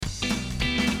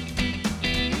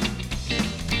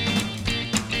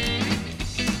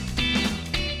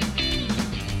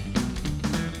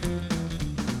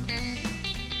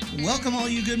Welcome, all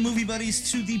you good movie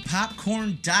buddies, to the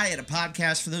Popcorn Diet, a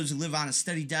podcast for those who live on a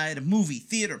steady diet of movie,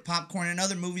 theater, popcorn, and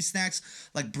other movie snacks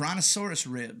like brontosaurus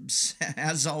ribs.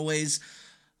 As always,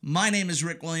 my name is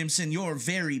Rick Williamson, your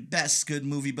very best good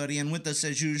movie buddy, and with us,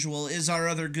 as usual, is our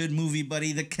other good movie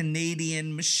buddy, the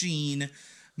Canadian machine,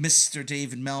 Mr.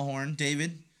 David Melhorn.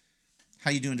 David,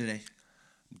 how you doing today?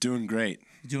 Doing great.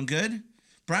 You doing good?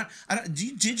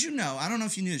 Did you know, I don't know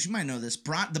if you knew this, you might know this,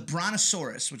 the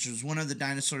brontosaurus, which was one of the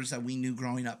dinosaurs that we knew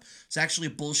growing up, it's actually a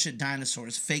bullshit dinosaur.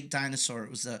 It's a fake dinosaur. It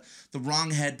was the wrong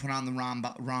head put on the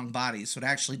wrong body, so it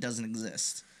actually doesn't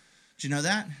exist. Did you know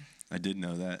that? I did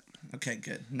know that. Okay,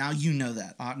 good. Now you know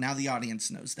that. Now the audience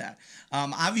knows that.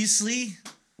 Obviously,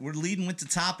 we're leading with the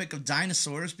topic of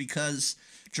dinosaurs because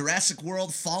Jurassic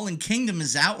World Fallen Kingdom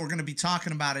is out. We're going to be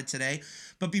talking about it today.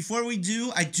 But before we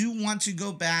do, I do want to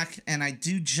go back, and I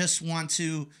do just want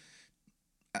to,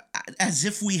 as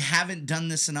if we haven't done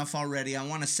this enough already, I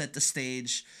want to set the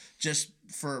stage just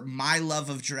for my love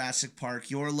of Jurassic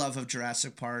Park, your love of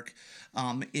Jurassic Park.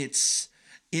 It's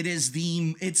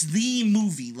the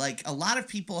movie. Like, a lot of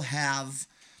people have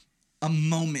a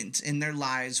moment in their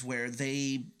lives where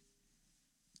they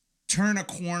turn a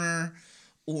corner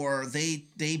or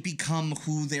they become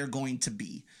who they're going to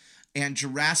be. And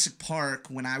Jurassic Park,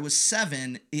 when I was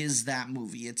 7, is that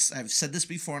movie. I've said this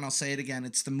before and I'll say it again.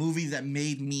 It's the movie that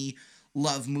made me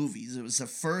love movies. It was the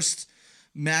first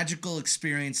magical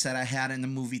experience that I had in the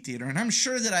movie theater. And I'm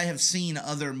sure that I have seen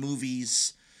other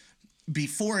movies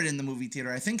before it in the movie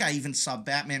theater. I think I even saw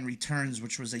Batman Returns,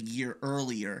 which was a year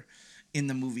earlier, in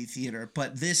the movie theater.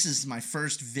 But this is my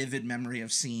first vivid memory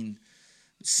of seeing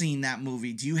that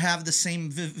movie. Do you have the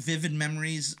same vivid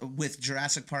memories with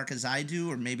Jurassic Park as I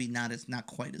do, or maybe not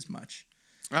quite as much?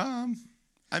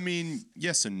 I mean,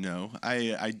 yes and no.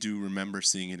 I do remember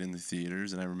seeing it in the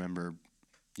theaters, and I remember,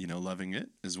 loving it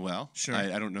as well. Sure.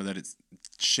 I don't know that it's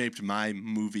shaped my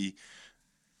movie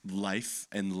life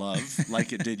and love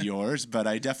like it did yours, but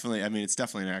it's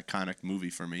definitely an iconic movie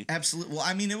for me. Absolutely. Well,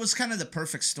 I mean, it was kind of the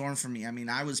perfect storm for me. I mean,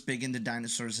 I was big into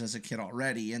dinosaurs as a kid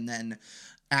already, and then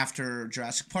after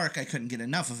Jurassic Park, I couldn't get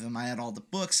enough of them. I had all the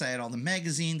books, I had all the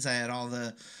magazines, I had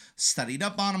studied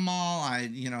up on them all. I,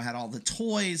 had all the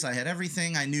toys, I had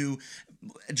everything. I knew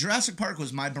Jurassic Park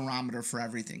was my barometer for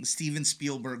everything. Steven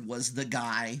Spielberg was the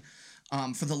guy.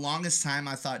 For the longest time,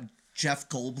 I thought Jeff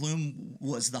Goldblum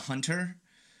was the hunter.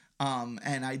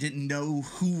 And I didn't know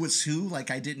who was who. Like,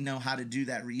 I didn't know how to do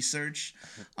that research.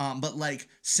 But like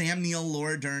Sam Neill,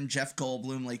 Laura Dern, Jeff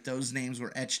Goldblum, like those names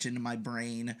were etched into my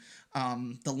brain.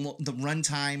 The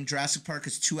runtime, Jurassic Park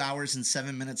is 2 hours and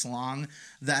 7 minutes long.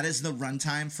 That is the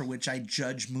runtime for which I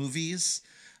judge movies.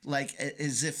 Like,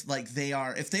 as if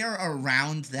if they are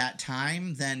around that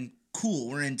time, then cool,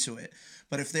 we're into it.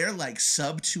 But if they're like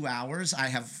sub 2 hours, I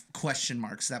have question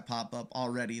marks that pop up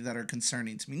already that are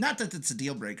concerning to me. Not that it's a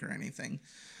deal breaker or anything.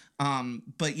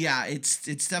 But yeah,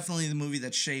 it's definitely the movie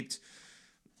that shaped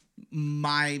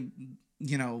my,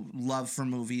 love for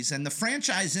movies. And the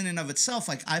franchise in and of itself,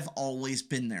 like, I've always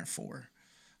been there for.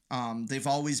 They've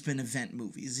always been event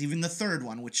movies. Even the third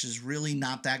one, which is really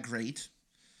not that great.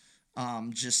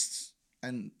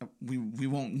 And we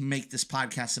won't make this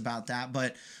podcast about that,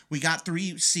 but we got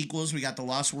 3 sequels. We got The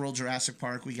Lost World, Jurassic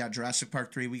Park. We got Jurassic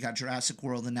Park 3. We got Jurassic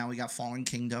World, and now we got Fallen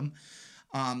Kingdom.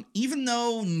 Even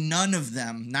though none of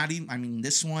them,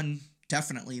 this one,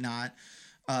 definitely not.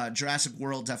 Jurassic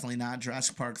World, definitely not.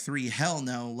 Jurassic Park 3, hell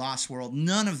no. Lost World,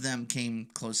 none of them came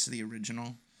close to the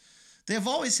original. They've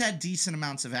always had decent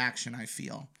amounts of action, I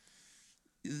feel.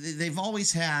 They've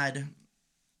always had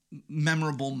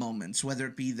memorable moments, whether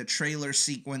it be the trailer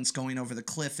sequence going over the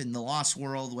cliff in The Lost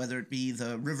World, whether it be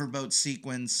the riverboat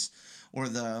sequence or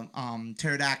the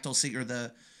pterodactyl or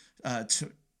the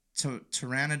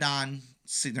pteranodon.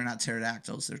 See, they're not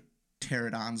pterodactyls, they're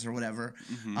pterodons or whatever.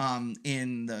 Mm-hmm.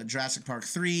 In the Jurassic Park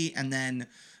 3, and then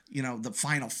the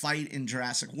final fight in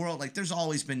Jurassic World. Like, there's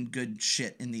always been good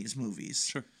shit in these movies.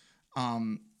 Sure.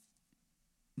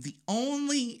 The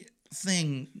only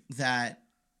thing that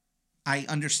I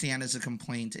understand as a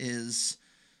complaint is,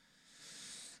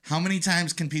 how many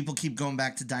times can people keep going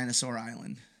back to Dinosaur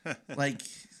Island? Like,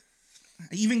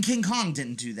 even King Kong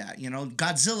didn't do that.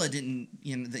 Godzilla didn't.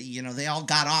 They all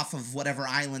got off of whatever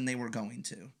island they were going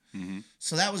to. Mm-hmm.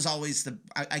 So that was always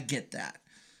I get that.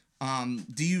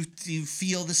 Do you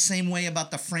feel the same way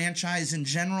about the franchise in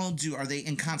general? Are they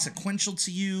inconsequential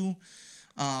to you,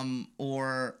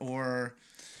 or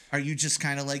are you just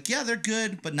kind of like, yeah, they're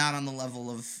good, but not on the level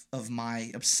of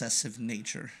my obsessive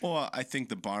nature? Well, I think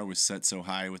the bar was set so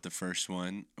high with the first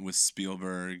one, with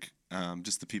Spielberg,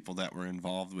 just the people that were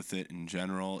involved with it in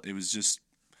general. It was just,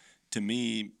 to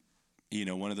me,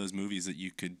 one of those movies that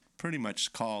you could pretty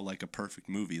much call like a perfect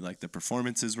movie. Like the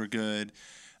performances were good,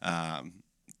 the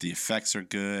effects are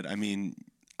good. I mean,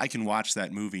 I can watch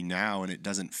that movie now and it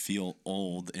doesn't feel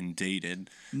old and dated.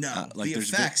 No, like the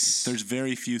effects. There's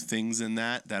very few things in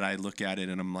that I look at it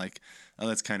and I'm like, oh,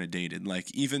 that's kind of dated.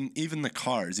 Like even the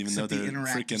cars, even Except though they're the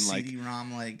interactive freaking like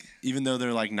CD-ROM, like even though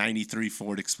they're like 93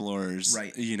 Ford Explorers,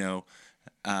 right?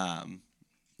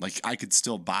 Like I could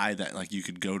still buy that. Like you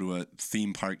could go to a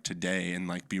theme park today and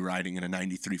like be riding in a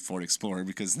 93 Ford Explorer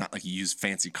because it's not like you use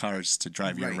fancy cars to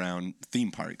drive you around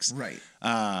theme parks. Right.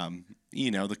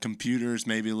 The computers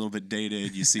maybe a little bit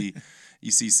dated. You see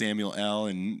Samuel L.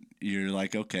 and you're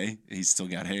like, okay, he's still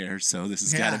got hair, so this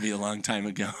has got to be a long time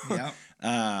ago. Yep.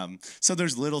 So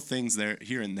there's little things there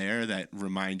here and there that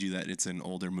remind you that it's an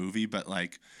older movie, but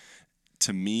like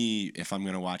to me, if I'm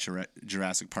going to watch a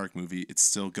Jurassic Park movie, it's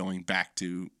still going back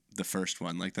to the first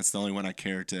one. Like that's the only one I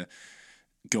care to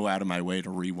go out of my way to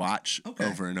rewatch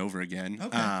over and over again.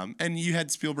 Okay. And you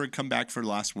had Spielberg come back for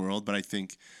Lost World, but I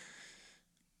think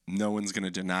no one's going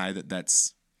to deny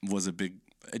that was a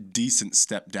decent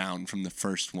step down from the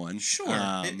first one.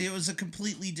 Sure. It was a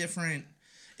completely different.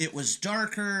 It was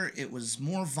darker. It was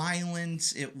more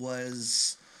violent. It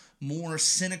was more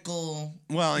cynical.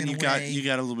 Well, and you got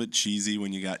a little bit cheesy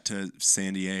when you got to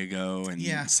San Diego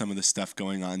and some of the stuff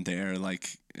going on there.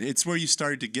 Like it's where you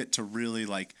started to get to really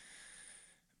like,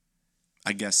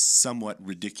 I guess, somewhat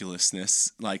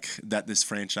ridiculousness like that this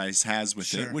franchise has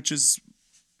with it, which is,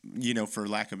 for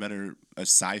lack of better, a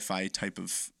sci-fi type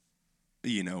of,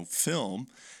 film.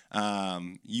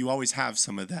 You always have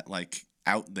some of that like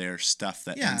out there stuff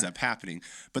that ends up happening.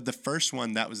 But the first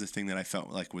one, that was the thing that I felt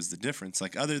like was the difference.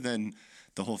 Like other than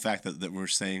the whole fact that we're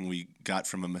saying we got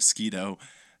from a mosquito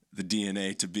the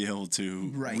DNA to be able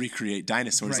to recreate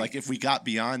dinosaurs. Like if we got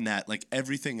beyond that, like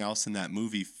everything else in that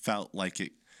movie felt like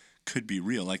it could be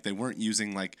real. Like they weren't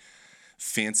using like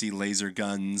fancy laser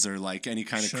guns or like any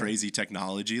kind of crazy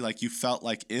technology. Like you felt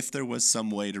like if there was some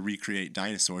way to recreate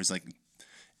dinosaurs, like,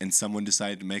 and someone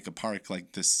decided to make a park,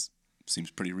 like this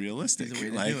seems pretty realistic,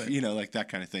 like like that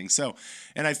kind of thing. So,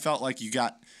 and I felt like you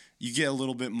get a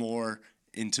little bit more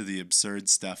into the absurd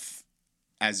stuff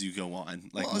as you go on,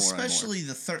 like well, especially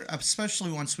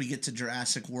especially once we get to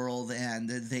Jurassic World and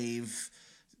they've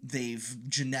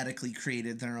genetically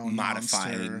created their own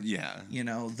modified monster.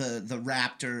 The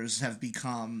raptors have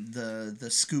become the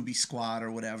Scooby Squad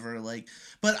or whatever, like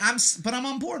but I'm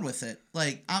on board with it.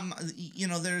 Like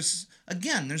there's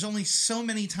only so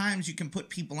many times you can put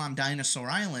people on Dinosaur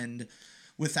Island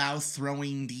without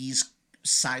throwing these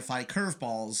sci-fi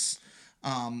curveballs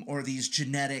or these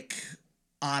genetic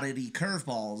oddity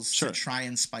curveballs to try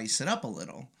and spice it up a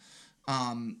little.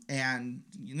 And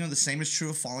the same is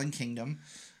true of Fallen Kingdom.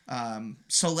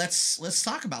 So let's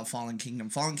talk about Fallen Kingdom.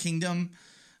 Fallen Kingdom,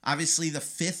 obviously the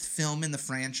 5th film in the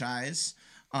franchise.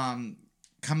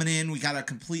 Coming in, we got a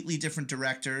completely different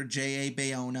director, J.A.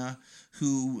 Bayona,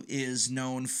 who is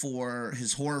known for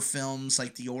his horror films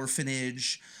like The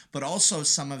Orphanage, but also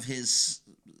some of his,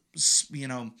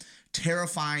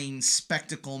 terrifying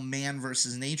spectacle man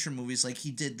versus nature movies. Like he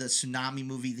did the tsunami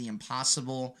movie, The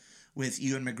Impossible, with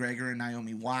Ewan McGregor and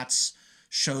Naomi Watts.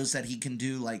 Shows that he can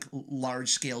do like large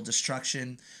scale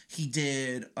destruction. He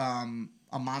did A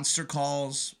Monster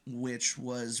Calls, which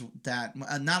was that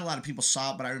not a lot of people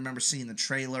saw it, but I remember seeing the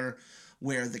trailer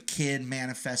where the kid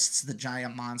manifests the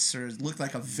giant monster. It looked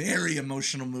like a very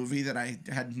emotional movie that I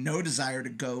had no desire to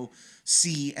go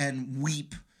see and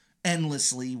weep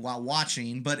endlessly while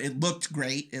watching, but it looked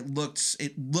great. It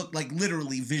looked like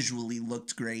literally visually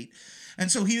looked great.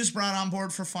 And so he was brought on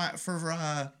board for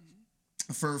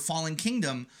Fallen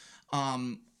Kingdom,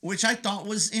 which I thought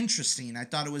was interesting. I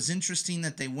thought it was interesting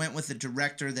that they went with a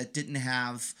director that didn't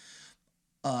have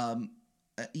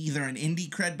either an indie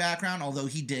cred background, although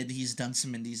he's done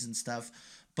some indies and stuff,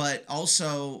 but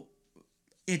also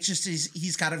it just is,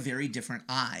 he's got a very different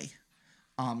eye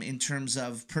in terms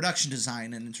of production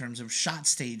design and in terms of shot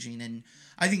staging, and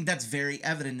I think that's very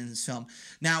evident in this film.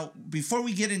 Now, before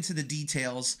we get into the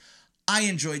details, I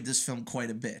enjoyed this film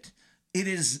quite a bit. It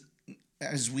is,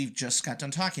 as we've just got done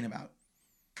talking about,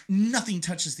 nothing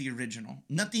touches the original.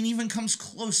 Nothing even comes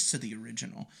close to the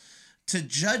original. To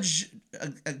judge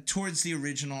towards the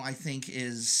original, I think,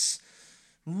 is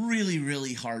really,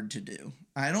 really hard to do.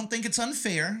 I don't think it's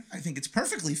unfair. I think it's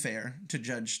perfectly fair to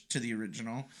judge to the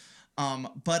original.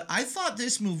 But I thought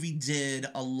this movie did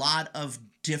a lot of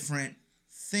different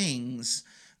things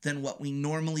than what we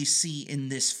normally see in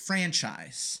this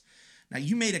franchise. Now,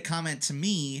 you made a comment to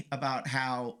me about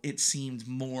how it seemed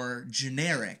more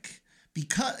generic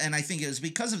and I think it was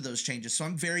because of those changes. So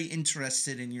I'm very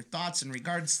interested in your thoughts in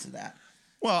regards to that.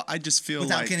 Well, I just feel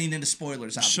without getting into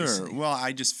spoilers, obviously. Sure. Well,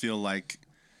 I just feel like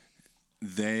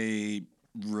they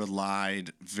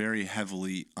relied very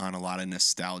heavily on a lot of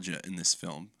nostalgia in this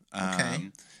film. Okay.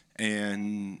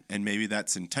 And maybe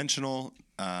that's intentional.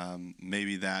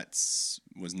 Maybe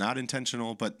was not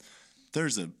intentional, but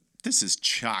this is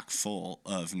chock full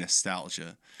of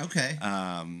nostalgia. Okay.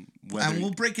 And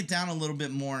we'll break it down a little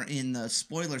bit more in the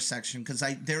spoiler section because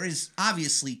there is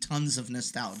obviously tons of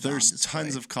nostalgia. There's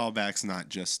tons of callbacks, not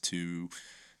just to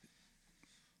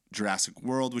Jurassic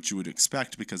World, which you would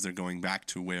expect because they're going back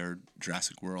to where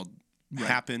Jurassic World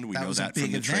happened. We know that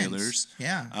from the trailers.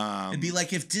 Yeah. It'd be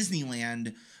like if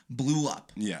Disneyland blew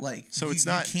up. Yeah. Like, so you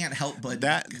can't help but...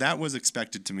 That was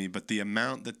expected to me, but the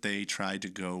amount that they tried to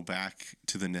go back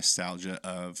to the nostalgia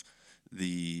of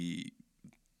the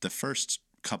first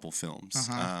couple films.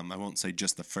 I won't say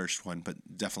just the first one, but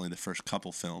definitely the first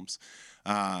couple films.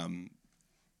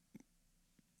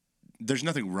 There's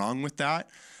nothing wrong with that,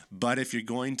 but if you're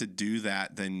going to do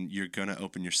that, then you're going to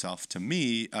open yourself, to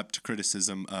me, up to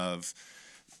criticism of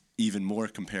even more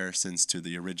comparisons to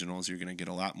the originals. You're going to get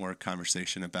a lot more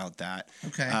conversation about that.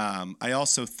 Okay. I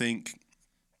also think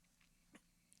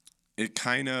it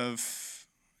kind of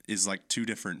is like two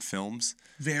different films.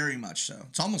 Very much so.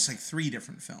 It's almost like three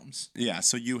different films. Yeah,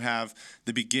 so you have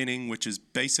the beginning, which is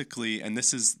basically, and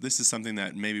this is something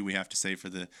that maybe we have to say for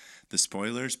the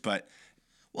spoilers, but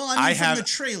well, I mean, from the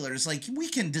trailers, like, we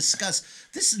can discuss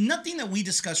this. Nothing that we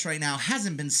discuss right now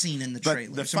hasn't been seen in the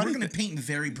trailers. So we're going to paint in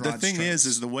very broad strokes. The thing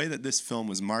is the way that this film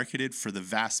was marketed for the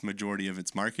vast majority of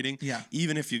its marketing. Yeah.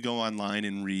 Even if you go online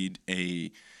and read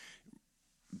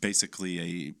basically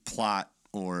a plot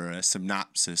or a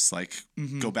synopsis, like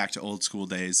go back to old school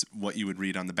days, what you would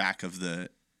read on the back of the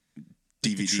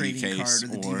DVD the trading case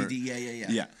card or the DVD.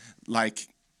 Yeah. Like,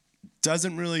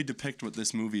 doesn't really depict what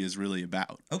this movie is really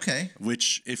about. Okay.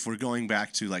 Which, if we're going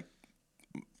back to like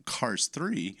Cars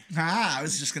 3, I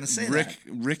was just gonna say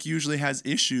Rick usually has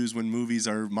issues when movies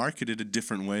are marketed a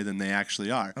different way than they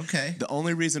actually are. Okay. The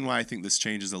only reason why I think this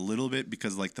changes a little bit,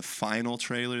 because like the final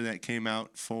trailer that came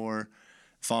out for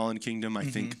Fallen Kingdom, I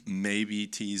think maybe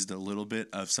teased a little bit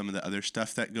of some of the other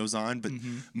stuff that goes on, but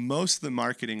most of the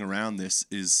marketing around this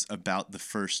is about the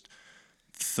first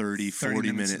 40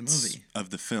 minutes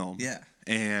of the film. Yeah.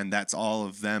 And that's all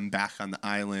of them back on the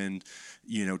island,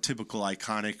 typical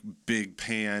iconic big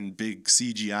pan, big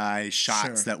CGI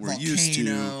shots that we're used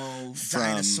to.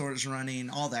 Dinosaurs running,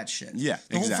 all that shit. Yeah,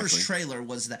 the whole first trailer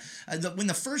was that. When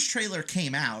the first trailer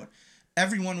came out,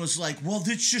 everyone was like, well,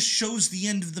 this just shows the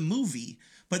end of the movie.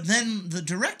 But then the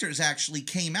directors actually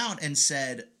came out and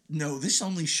said, no, this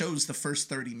only shows the first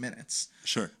 30 minutes.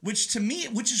 Sure. Which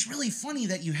is really funny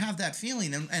that you have that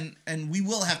feeling. And we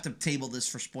will have to table this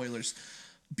for spoilers,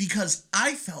 because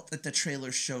I felt that the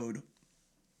trailer showed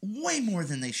way more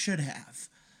than they should have.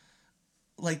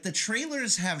 Like, the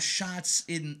trailers have shots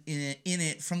in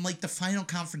it from like the final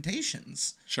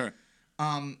confrontations. Sure.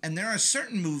 And there are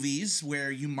certain movies where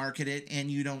you market it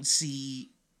and you don't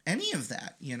see any of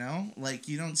that, like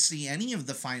you don't see any of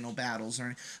the final battles,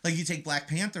 or like you take Black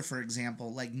Panther, for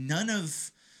example, like none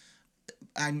of,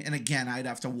 and again, I'd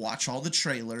have to watch all the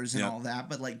trailers and all that,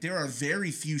 but like there are very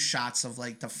few shots of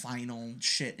like the final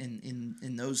shit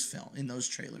in those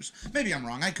trailers. Maybe I'm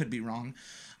wrong. I could be wrong.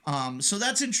 So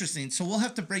that's interesting. So we'll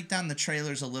have to break down the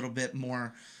trailers a little bit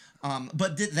more.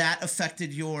 But did that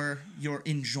affected your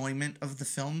enjoyment of the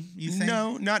film, you think?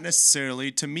 No, not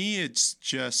necessarily. To me, it's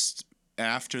just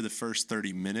after the first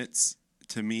 30 minutes,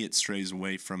 to me, it strays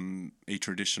away from a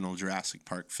traditional Jurassic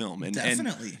Park film. And,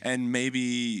 definitely. And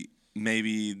maybe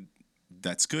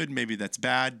that's good, maybe that's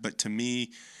bad, but to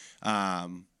me,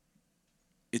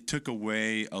 it took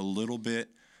away a little bit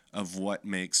of what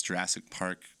makes Jurassic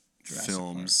Park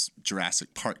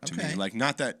to me. Like,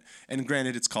 not that, and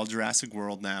granted, it's called Jurassic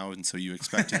World now, and so you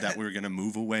expected that we were going to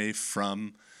move away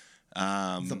from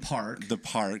the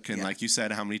park, and like you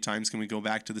said, how many times can we go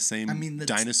back to the same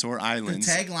dinosaur islands?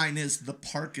 The tagline is "The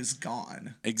park is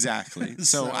gone." Exactly.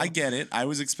 So I get it. I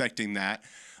was expecting that,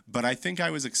 but I think I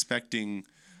was expecting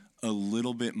a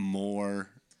little bit more.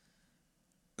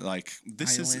 Like,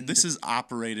 this is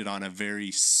operated on a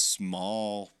very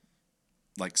small,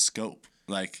 like, scope.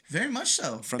 Like, very much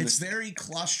so. It's very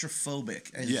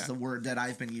claustrophobic, is the word that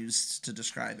I've been used to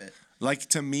describe it. Like,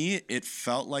 to me, it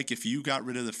felt like if you got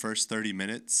rid of the first 30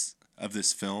 minutes of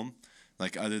this film,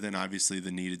 like, other than obviously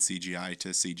the needed CGI to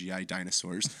CGI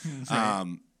dinosaurs,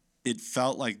 right. It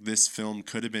felt like this film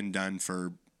could have been done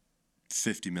for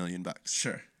 $50 million.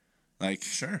 Sure. Like,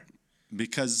 sure.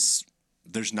 Because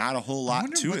there's not a whole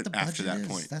lot to it after that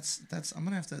point. That's I'm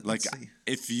gonna have to like let's see.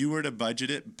 If you were to budget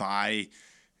it by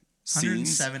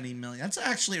scenes, 170 million. That's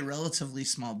actually a relatively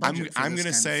small budget. I'm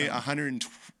gonna say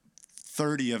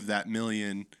 130 of that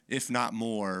million, if not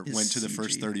more, went to the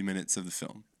first 30 minutes of the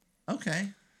film. Okay.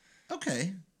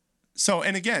 So,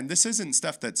 and again, this isn't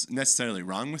stuff that's necessarily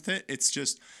wrong with it. It's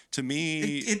just, to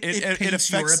me,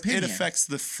 it affects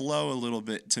the flow a little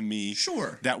bit to me.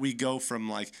 Sure. That we go from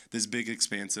like this big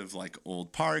expansive like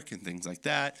old park and things like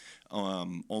that,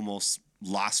 almost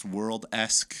Lost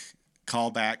World-esque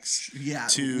callbacks. Yeah,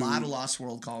 a lot of Lost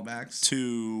World callbacks.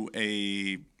 To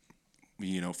a,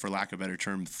 for lack of a better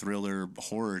term, thriller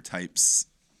horror types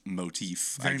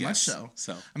motif. Very much so.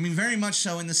 I mean, very much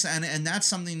so in this, and that's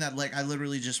something that like I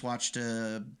literally just watched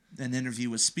an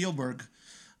interview with Spielberg,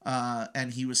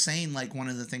 and he was saying like one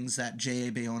of the things that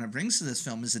J.A. Bayona brings to this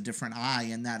film is a different eye,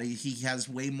 and that he has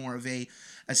way more of a,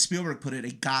 as Spielberg put it,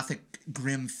 a gothic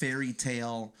grim fairy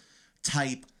tale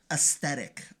type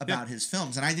aesthetic about his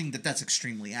films, and I think that that's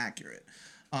extremely accurate.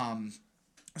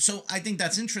 So I think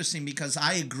that's interesting because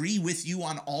I agree with you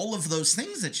on all of those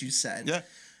things that you said. Yeah.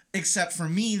 Except for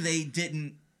me,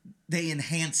 they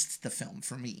enhanced the film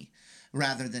for me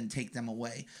rather than take them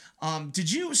away.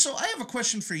 So I have a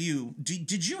question for you.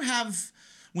 Did you have,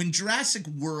 when Jurassic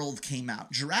World came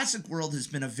out, Jurassic World has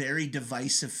been a very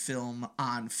divisive film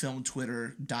on film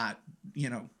Twitter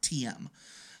TM,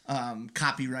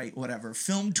 copyright, whatever.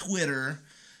 Film Twitter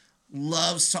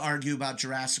loves to argue about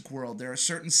Jurassic World. There are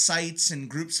certain sites and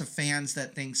groups of fans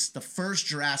that thinks the first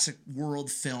Jurassic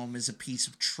World film is a piece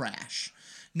of trash.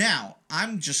 Now,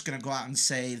 I'm just going to go out and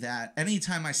say that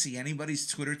anytime I see anybody's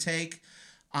Twitter take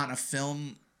on a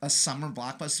film, a summer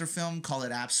blockbuster film, call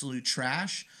it absolute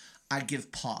trash, I give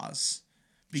pause.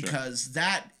 Because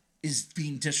that is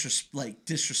being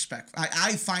disrespectful.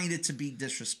 I find it to be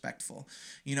disrespectful.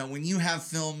 When you have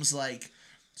films like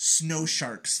Snow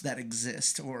Sharks that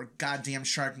exist, or goddamn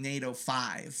Sharknado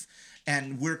 5,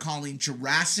 and we're calling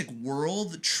Jurassic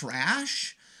World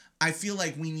trash, I feel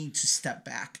like we need to step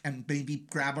back and maybe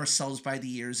grab ourselves by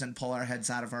the ears and pull our heads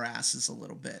out of our asses a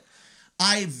little bit.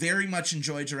 I very much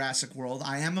enjoy Jurassic World.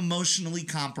 I am emotionally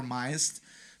compromised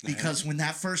because when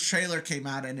that first trailer came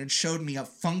out and it showed me a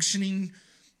functioning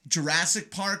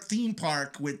Jurassic Park theme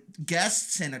park with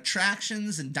guests and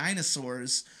attractions and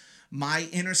dinosaurs, my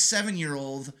inner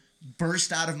 7-year-old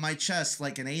burst out of my chest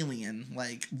like an alien,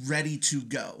 like ready to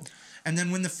go. And then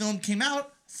when the film came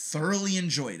out, thoroughly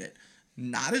enjoyed it.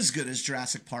 Not as good as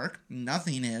Jurassic Park.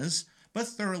 Nothing is, but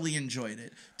thoroughly enjoyed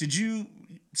it. Did you?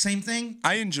 Same thing?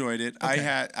 I enjoyed it.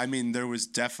 Okay. There was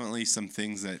definitely some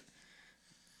things that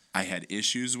I had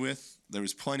issues with. There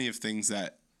was plenty of things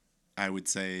that I would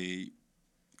say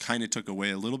kind of took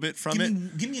away a little bit from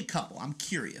it. Give me a couple. I'm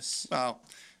curious. Well,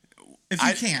 if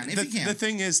you can. The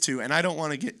thing is too, and I don't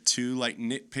want to get too like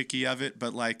nitpicky of it,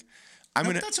 but like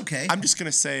that's okay. I'm just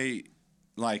gonna say,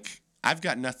 like, I've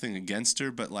got nothing against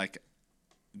her, but like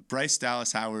Bryce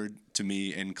Dallas Howard to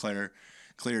me and Claire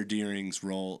Deering's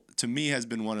role to me has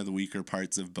been one of the weaker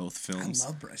parts of both films. I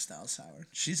love Bryce Dallas Howard.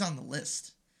 She's on the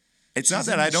list. It's not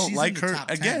that I don't like her.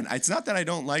 Again, it's not that I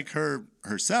don't like her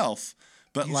herself,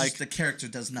 but like the character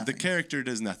does nothing. The character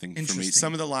does nothing for me.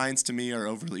 Some of the lines to me are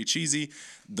overly cheesy.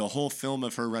 The whole film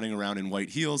of her running around in white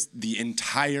heels, the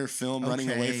entire film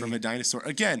running away from a dinosaur.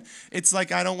 Again, it's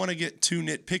like I don't want to get too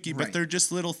nitpicky, but they're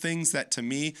just little things that to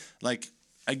me, like,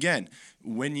 again,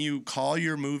 when you call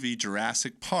your movie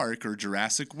Jurassic Park or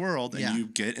Jurassic World and you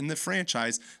get in the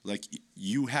franchise, like,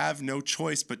 you have no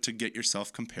choice but to get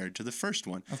yourself compared to the first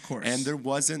one. Of course. And there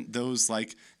wasn't those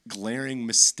like glaring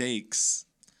mistakes.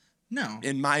 No.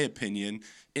 In my opinion,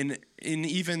 in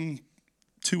even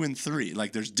 2 and 3,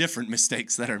 like there's different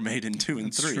mistakes that are made in 2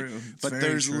 and 3. True. But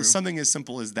there's something as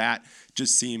simple as that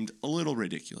just seemed a little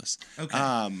ridiculous.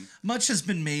 Okay. Much has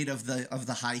been made of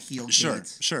the high heel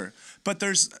kids. Sure. But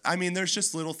there's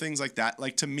just little things like that.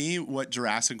 Like to me, what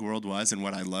Jurassic World was and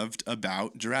what I loved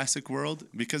about Jurassic World,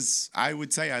 because I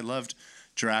would say I loved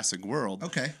Jurassic World.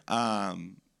 Okay.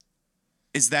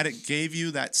 Is that it gave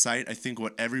you that sight, I think,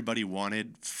 what everybody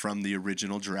wanted from the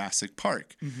original Jurassic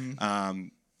Park. Mm-hmm.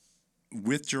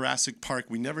 With Jurassic Park,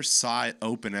 we never saw it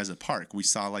open as a park. We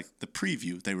saw like the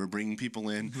preview. They were bringing people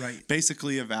in,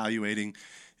 basically evaluating,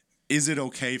 is it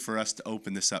okay for us to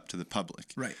open this up to the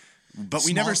public? Right. But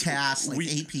we never cast,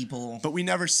 8 people. But we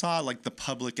never saw like the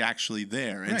public actually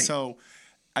there. And so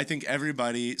I think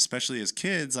everybody, especially as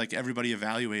kids, like everybody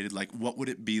evaluated like what would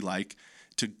it be like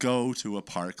to go to a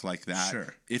park like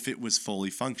that if it was fully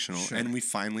functional. And we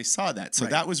finally saw that. So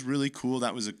that was really cool.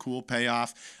 That was a cool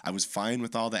payoff. I was fine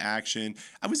with all the action.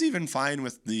 I was even fine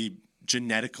with the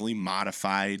genetically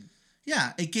modified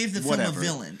Yeah, it gave the film a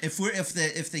villain. If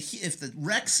the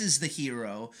Rex is the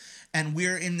hero, and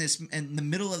we're in the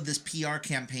middle of this PR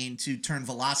campaign to turn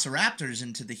velociraptors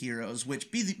into the heroes,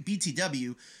 which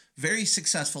BTW, very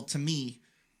successful to me,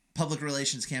 public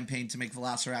relations campaign to make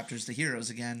velociraptors the heroes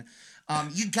again.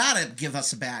 You gotta give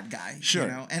us a bad guy, sure. You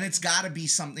know, and it's gotta be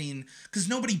something, because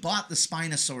nobody bought the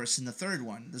Spinosaurus in the third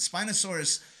one. The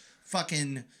Spinosaurus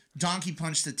fucking donkey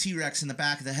punched the T-Rex in the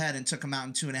back of the head and took him out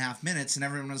in 2.5 minutes, and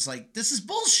everyone was like, this is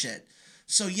bullshit.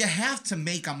 So you have to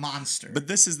make a monster. But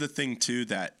this is the thing, too,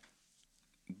 that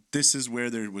this is where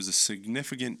there was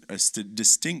a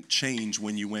distinct change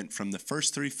when you went from the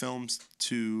first 3 films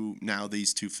to now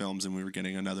these 2 films, and we were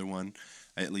getting another one,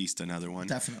 at least another one.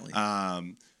 Definitely.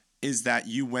 Is that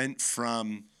you went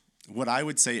from what I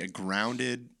would say a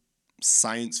grounded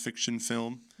science fiction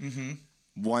film,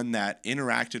 one that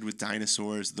interacted with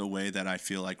dinosaurs the way that I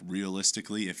feel like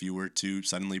realistically, if you were to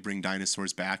suddenly bring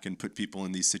dinosaurs back and put people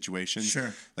in these situations,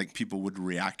 sure, like people would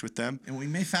react with them. And we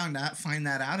may find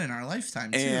that out in our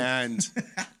lifetime too. And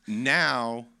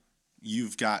now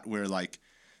you've got where, like,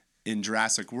 in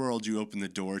Jurassic World, you open the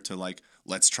door to, like,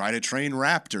 let's try to train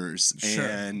raptors, sure,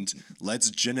 and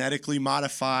let's genetically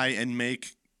modify and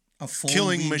make a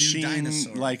killing machine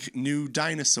like new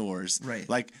dinosaurs. Right.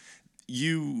 Like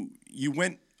you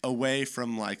went away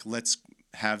from, like, let's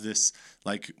have this,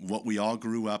 like, what we all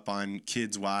grew up on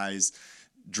kids wise,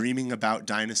 dreaming about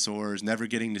dinosaurs, never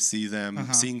getting to see them,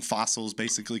 seeing fossils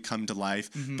basically come to life,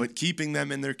 but keeping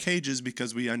them in their cages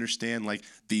because we understand, like,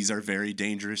 these are very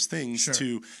dangerous things. Sure.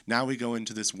 To now we go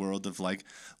into this world of, like,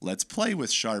 let's play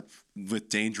with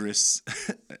dangerous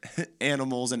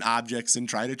animals and objects and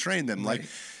try to train them. Right. Like,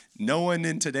 no one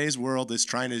in today's world is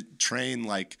trying to train,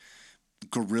 like,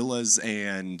 gorillas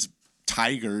and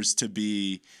tigers to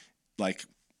be, like,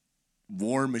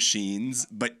 war machines,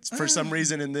 but for some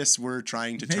reason in this we're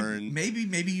trying to turn...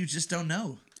 Maybe you just don't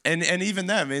know. And even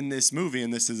them in this movie,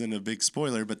 and this isn't a big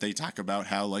spoiler, but they talk about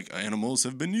how, like, animals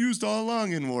have been used all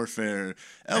along in warfare.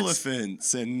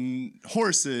 Elephants and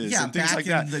horses and things like that.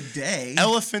 Yeah, back in the day.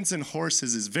 Elephants and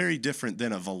horses is very different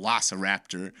than a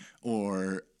velociraptor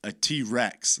or a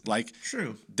T-Rex. Like,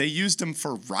 true. They used them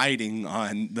for riding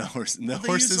on the horse. The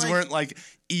horses weren't, like,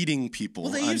 eating people.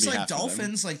 Well, they used, like,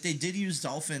 dolphins. Like, they did use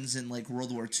dolphins in, like,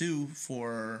 World War II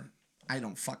for... I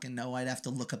don't fucking know. I'd have to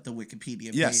look up the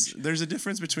Wikipedia page. Yes, there's a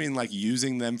difference between, like,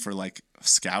 using them for, like,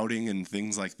 scouting and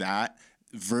things like that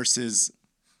versus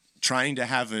trying to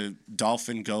have a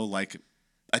dolphin go, like,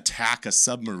 attack a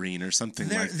submarine or something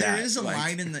like that. There is a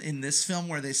line in this film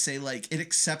where they say, like, it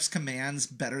accepts commands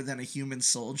better than a human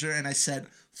soldier, and I said,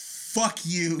 fuck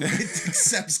you. It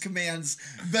accepts commands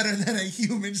better than a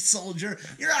human soldier.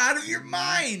 You're out of your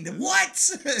mind. What?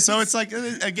 So it's like,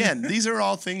 again, these are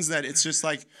all things that it's just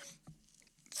like,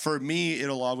 for me,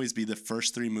 it'll always be the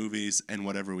first 3 movies and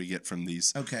whatever we get from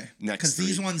these. Okay. Next, because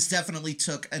these ones definitely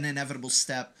took an inevitable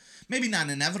step. Maybe not an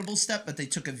inevitable step, but they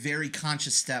took a very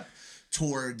conscious step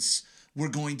towards we're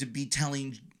going to be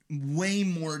telling way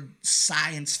more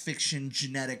science fiction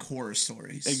genetic horror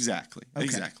stories. Exactly. Okay.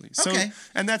 Exactly. So, okay.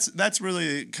 And that's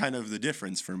really kind of the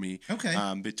difference for me. Okay.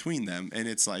 Between them, and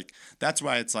it's like that's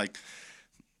why it's like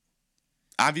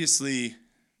obviously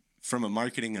from a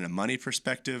marketing and a money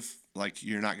perspective, like,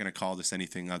 you're not going to call this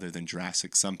anything other than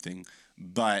Jurassic something.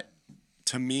 But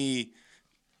to me,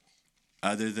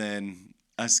 other than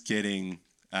us getting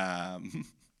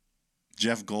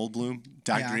Jeff Goldblum,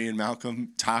 Dr. Ian Malcolm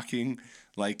talking,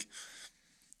 like,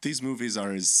 these movies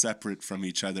are as separate from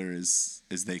each other as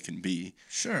they can be.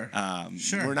 Sure.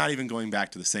 Sure. We're not even going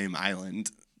back to the same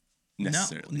island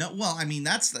necessarily. No. Well, I mean,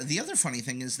 that's the other funny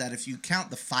thing is that if you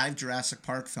count the 5 Jurassic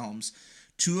Park films,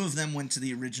 2 of them went to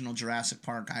the original Jurassic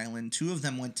Park island. 2 of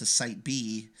them went to Site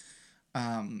B.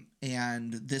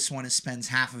 And this one spends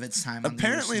half of its time on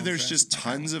apparently the there's just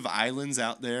tons of islands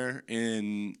out there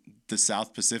in the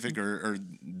South Pacific, or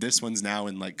this one's now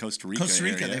in, like, Costa Rica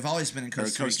area. They've always been in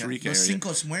Costa Rica. Los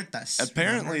Cinco Muertas.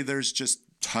 Apparently there's just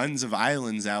tons of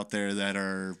islands out there that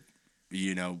are,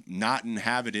 you know, not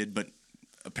inhabited, but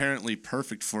apparently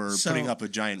perfect for putting up a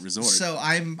giant resort. So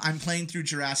I'm playing through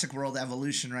Jurassic World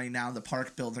Evolution right now, the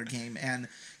park builder game, and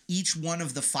each one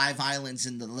of the 5 islands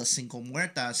in the Los Cinco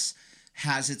Muertas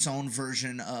has its own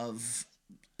version of,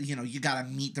 you know, you got to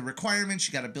meet the requirements,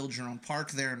 you got to build your own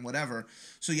park there and whatever.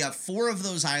 So you have 4 of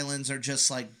those islands are just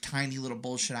like tiny little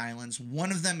bullshit islands.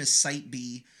 One of them is Site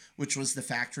B, which was the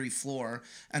factory floor,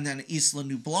 and then Isla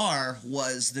Nublar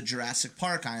was the Jurassic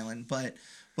Park island. But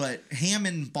But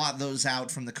Hammond bought those out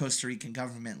from the Costa Rican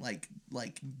government like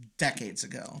decades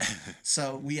ago.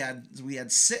 So we had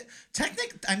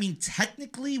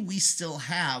technically we still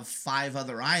have 5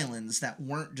 other islands that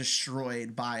weren't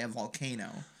destroyed by a volcano.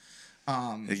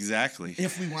 Exactly.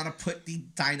 If we want to put the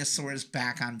dinosaurs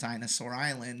back on Dinosaur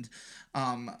Island,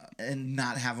 and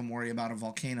not have them worry about a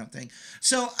volcano thing.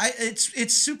 So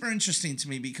it's super interesting to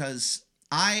me because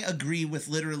I agree with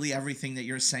literally everything that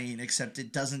you're saying, except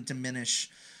it doesn't diminish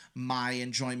my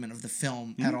enjoyment of the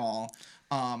film at all.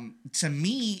 To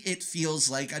me, it feels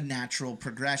like a natural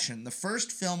progression. The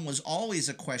first film was always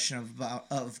a question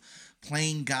of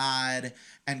playing God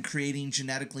and creating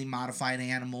genetically modified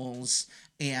animals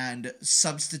and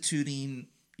substituting,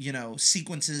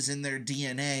 sequences in their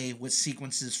DNA with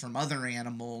sequences from other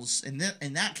animals.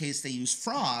 In that case, they used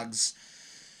frogs.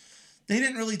 They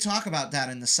didn't really talk about that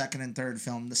in the second and third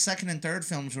film. The second and third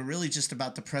films were really just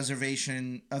about the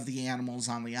preservation of the animals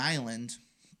on the island.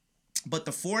 But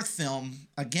the fourth film,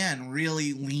 again,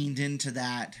 really leaned into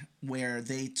that, where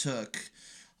they took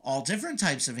all different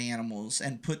types of animals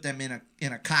and put them in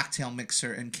a cocktail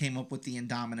mixer and came up with the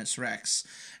Indominus Rex.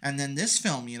 And then this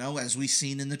film, as we've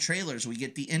seen in the trailers, we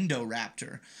get the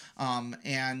Indoraptor.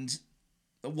 And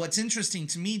what's interesting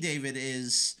to me, David,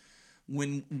 is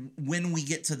when we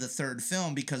get to the third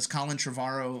film, because Colin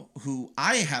Trevorrow, who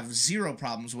I have zero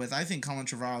problems with, I think Colin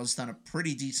Trevorrow has done a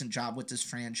pretty decent job with this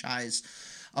franchise.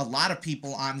 A lot of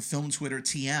people on Film Twitter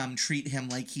TM treat him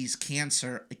like he's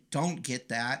cancer. I don't get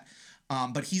that.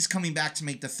 But he's coming back to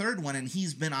make the third one, and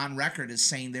he's been on record as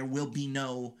saying there will be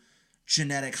no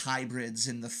genetic hybrids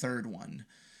in the third one.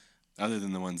 Other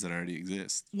than the ones that already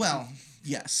exist. Well,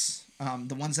 yes.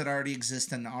 The ones that already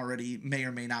exist and already may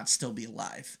or may not still be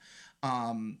alive.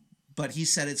 But he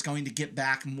said it's going to get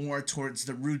back more towards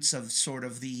the roots of sort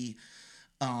of the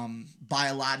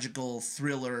biological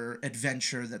thriller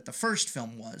adventure that the first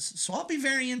film was. So I'll be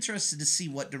very interested to see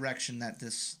what direction that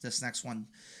this next one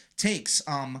takes.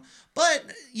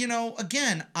 But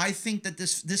again, I think that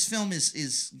this film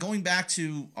is going back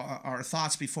to our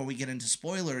thoughts before we get into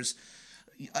spoilers.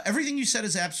 Everything you said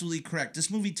is absolutely correct.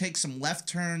 This movie takes some left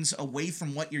turns away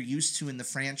from what you're used to in the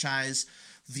franchise.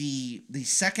 The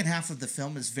second half of the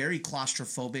film is very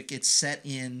claustrophobic. It's set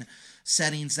in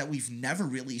settings that we've never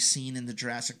really seen in the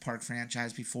Jurassic Park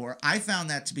franchise before. I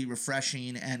found that to be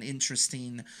refreshing and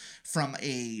interesting from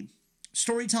a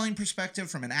storytelling perspective,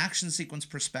 from an action sequence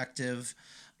perspective.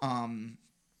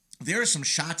 There are some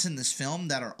shots in this film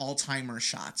that are all-timer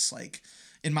shots. Like,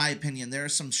 in my opinion, there are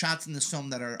some shots in this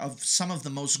film that are of some of the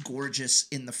most gorgeous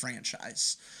in the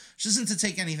franchise. Which isn't to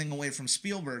take anything away from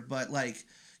Spielberg, but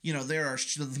there are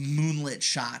the moonlit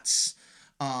shots,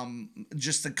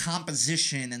 just the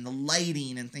composition and the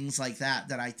lighting and things like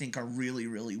that I think are really,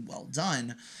 really well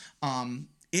done.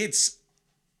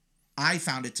 I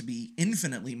found it to be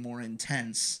infinitely more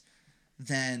intense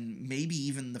than maybe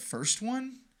even the first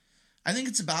one. I think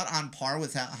it's about on par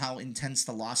with how intense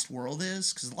The Lost World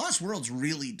is, because The Lost World's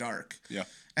really dark. Yeah.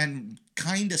 And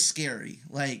kind of scary.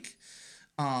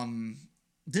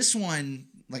 This one,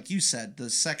 like you said, the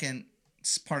second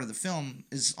part of the film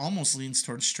almost leans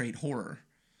towards straight horror.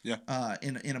 Yeah.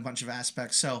 In a bunch of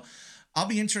aspects. So I'll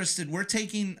be interested. We're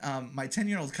taking my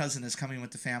 10-year-old cousin is coming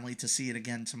with the family to see it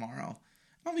again tomorrow.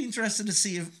 I'll be interested to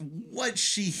see what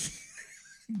she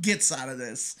gets out of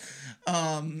this.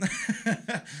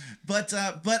 But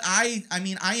I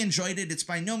enjoyed it. It's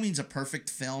by no means a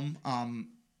perfect film.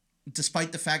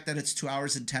 Despite the fact that it's 2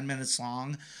 hours and 10 minutes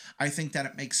long, I think that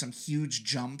it makes some huge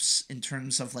jumps in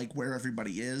terms of where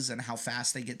everybody is and how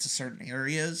fast they get to certain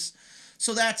areas.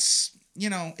 So that's,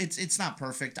 it's not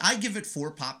perfect. I give it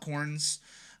 4 popcorns.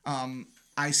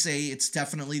 I say it's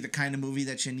definitely the kind of movie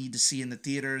that you need to see in the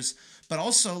theaters. But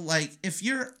also, if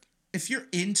you're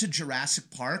into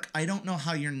Jurassic Park, I don't know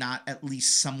how you're not at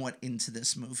least somewhat into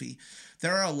this movie.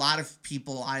 There are a lot of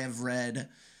people I have read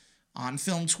on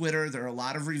Film Twitter. There are a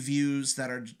lot of reviews that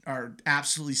are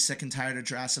absolutely sick and tired of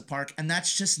Jurassic Park, and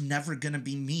that's just never going to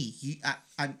be me.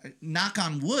 I knock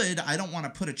on wood, I don't want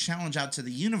to put a challenge out to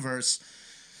the universe,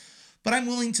 but I'm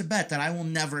willing to bet that I will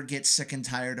never get sick and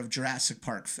tired of Jurassic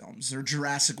Park films or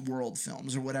Jurassic World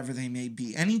films or whatever they may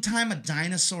be. Anytime a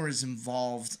dinosaur is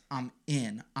involved, I'm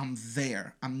in. I'm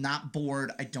there. I'm not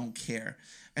bored. I don't care.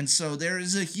 And so there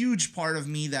is a huge part of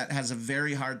me that has a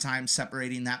very hard time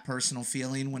separating that personal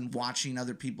feeling when watching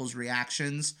other people's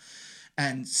reactions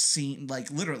and seeing,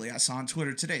 literally, I saw on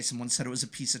Twitter today, someone said it was a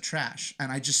piece of trash.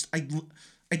 And I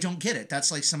don't get it.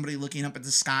 That's like somebody looking up at the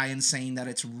sky and saying that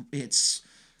it's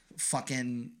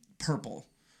fucking purple,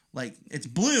 Like, it's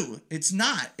blue. It's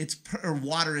not. Or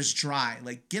water is dry.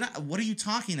 Like, get out. What are you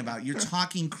talking about? You're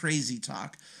talking crazy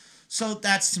talk. So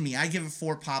that's to me. I give it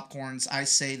 4 popcorns. I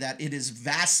say that it is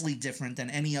vastly different than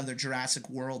any other Jurassic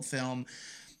World film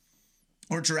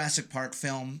or Jurassic Park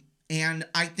film. And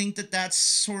I think that that's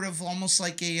sort of almost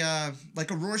like a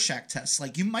Rorschach test.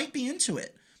 Like, you might be into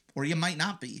it or you might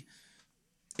not be.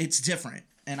 It's different.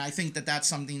 And I think that that's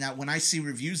something that when I see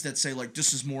reviews that say, like,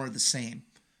 this is more of the same,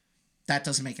 that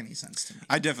doesn't make any sense to me.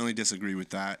 I definitely disagree with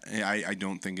that. I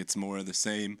don't think it's more of the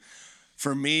same.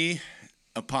 For me,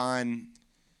 upon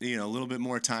a little bit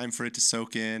more time for it to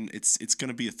soak in, it's going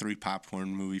to be a 3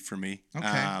 popcorn movie for me.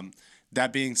 Okay.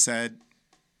 That being said,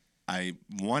 I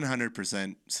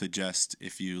 100% suggest,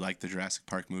 if you like the Jurassic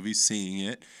Park movies, seeing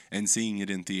it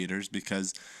in theaters,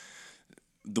 because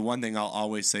the one thing I'll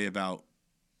always say about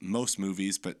most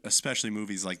movies, but especially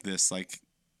movies like this, like,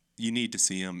 you need to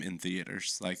see them in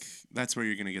theaters. Like, that's where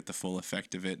you're going to get the full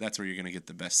effect of it. That's where you're going to get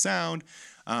the best sound.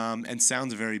 And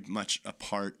sound's very much a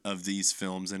part of these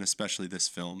films, and especially this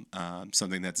film,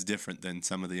 something that's different than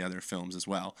some of the other films as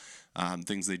well.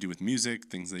 Things they do with music,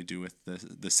 things they do with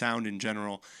the sound in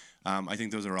general. I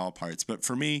think those are all parts. But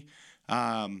for me,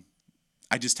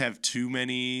 I just have too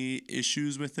many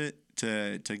issues with it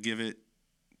to give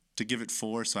it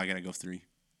 4, so I got to go 3.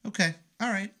 Okay. All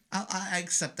right. I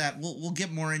accept that. We'll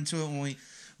get more into it when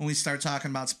we start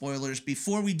talking about spoilers.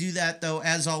 Before we do that, though,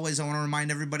 as always, I want to remind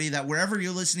everybody that wherever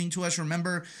you're listening to us,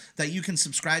 remember that you can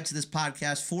subscribe to this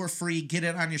podcast for free. Get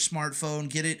it on your smartphone.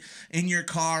 Get it in your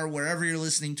car, wherever you're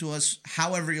listening to us,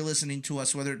 however you're listening to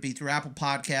us, whether it be through Apple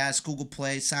Podcasts, Google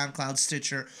Play, SoundCloud,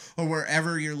 Stitcher, or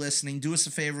wherever you're listening. Do us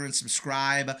a favor and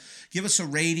subscribe. Give us a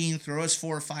rating. Throw us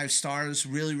 4 or 5 stars.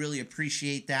 Really, really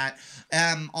appreciate that.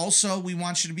 Also, we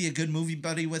want you to be a good movie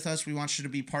buddy with us. We want you to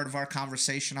be part of our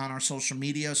conversation on our social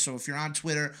media. So if you're on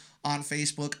Twitter, on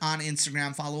Facebook, on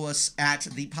Instagram, follow us at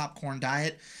The Popcorn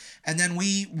Diet. And then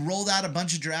we rolled out a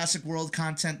bunch of Jurassic World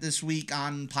content this week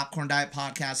on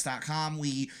popcorndietpodcast.com.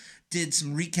 We did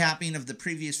some recapping of the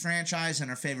previous franchise and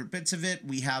our favorite bits of it.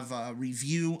 We have a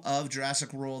review of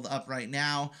Jurassic World up right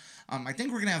now. I think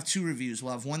we're going to have 2 reviews.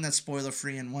 We'll have one that's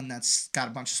spoiler-free and one that's got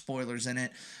a bunch of spoilers in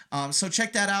it. So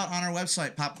check that out on our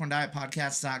website,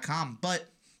 popcorndietpodcast.com. But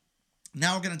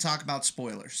now we're going to talk about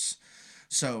spoilers.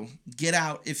 So get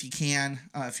out if you can.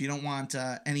 If you don't want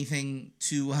anything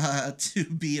to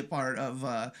be a part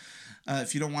of,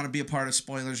 if you don't want to be a part of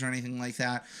spoilers or anything like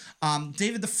that,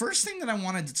 David. The first thing that I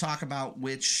wanted to talk about,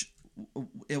 which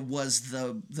it was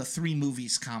the 3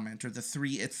 movies comment, or the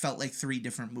 3. It felt like 3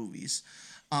 different movies,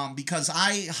 because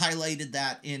I highlighted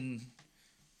that in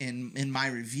my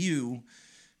review,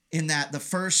 in that the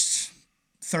first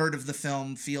third of the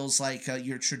film feels like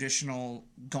your traditional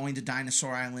going to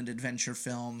Dinosaur Island adventure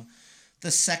film.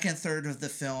 The second third of the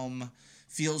film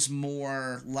feels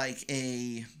more like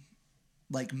a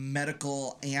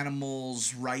medical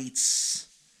animals rights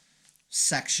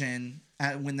section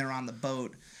when they're on the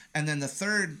boat. And then the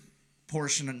third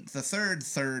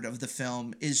third of the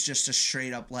film is just a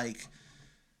straight up like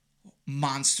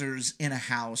monsters in a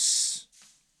house,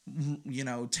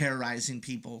 terrorizing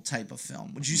people type of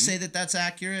film. Would you say that that's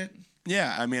accurate?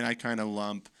 Yeah, I mean, I kind of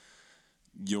lump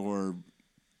your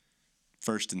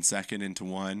first and second into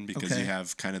one, because you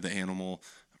have kind of the animal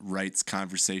rights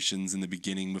conversations in the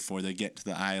beginning before they get to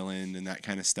the island and that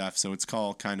kind of stuff. So it's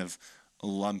all kind of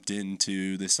lumped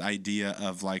into this idea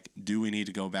of, like, do we need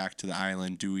to go back to the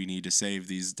island? Do we need to save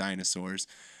these dinosaurs?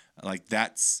 Like,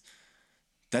 that's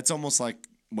almost like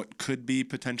what could be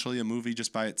potentially a movie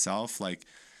just by itself. Like,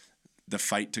 the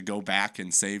fight to go back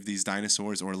and save these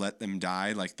dinosaurs or let them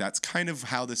die. Like, that's kind of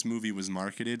how this movie was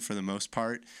marketed for the most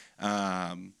part.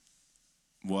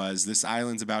 Was this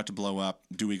island's about to blow up,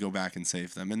 do we go back and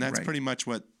save them? And that's pretty much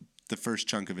what the first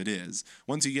chunk of it is.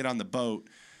 Once you get on the boat,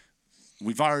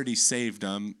 we've already saved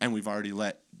them, and we've already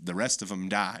let the rest of them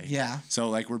die. Yeah. So,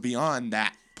 like, we're beyond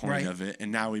that point of it,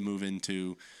 and now we move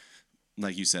into,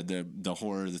 like you said, the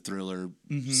horror, the thriller,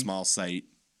 small sight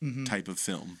type of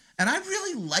film. And I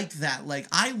really liked that. Like,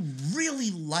 I really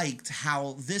liked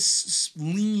how this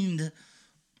leaned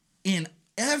in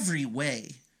every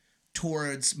way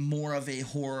towards more of a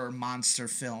horror monster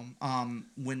film.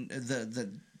 When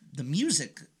the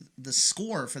music, the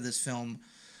score for this film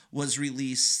was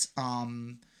released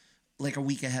like a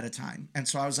week ahead of time. And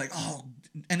so I was like, oh,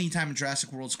 anytime a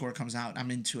Jurassic World score comes out, I'm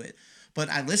into it. But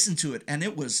I listened to it, and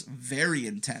it was very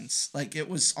intense. Like, it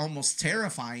was almost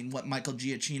terrifying what Michael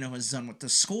Giacchino has done with the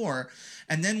score.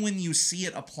 And then when you see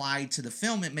it applied to the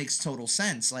film, it makes total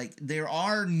sense. Like, there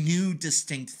are new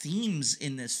distinct themes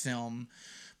in this film,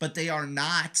 but they are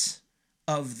not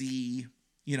of the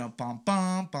You know, bum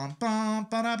bum bum bum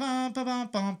ba bum bum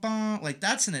bum bum. Like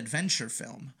that's an adventure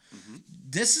film. Mm-hmm.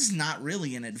 This is not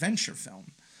really an adventure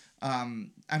film. I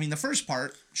mean, the first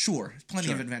part, sure,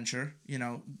 plenty of adventure. You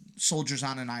know, soldiers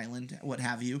on an island, what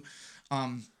have you.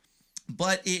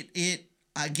 But it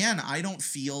again, I don't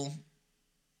feel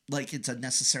like it's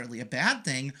necessarily a bad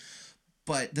thing.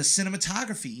 But the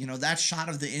cinematography, you know, that shot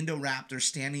of the Indoraptor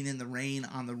standing in the rain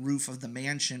on the roof of the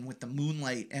mansion with the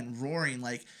moonlight and roaring,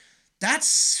 like, that's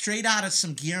straight out of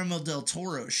some Guillermo del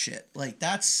Toro shit. Like,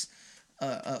 that's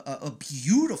a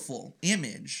beautiful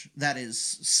image that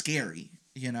is scary,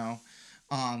 you know.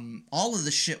 All of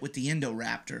the shit with the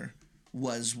Indoraptor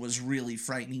was really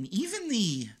frightening. Even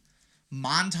the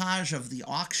montage of the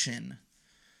auction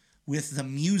with the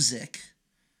music,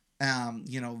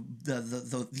 you know,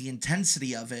 the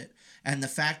intensity of it, and the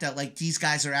fact that like these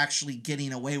guys are actually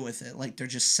getting away with it, like they're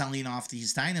just selling off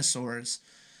these dinosaurs,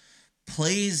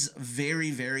 plays very,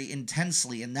 very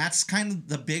intensely. And that's kind of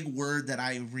the big word that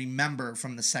I remember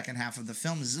from the second half of the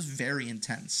film is this very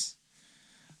intense.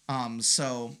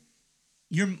 So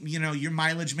your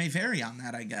mileage may vary on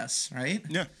that, I guess, right?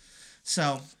 Yeah.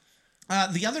 So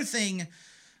the other thing,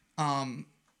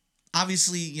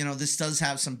 obviously, you know, this does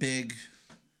have some big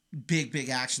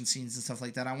action scenes and stuff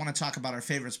like that. I want to talk about our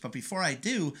favorites, but before I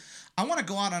do, I want to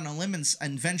go out on a limb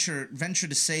and venture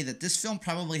to say that this film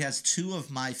probably has two of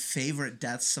my favorite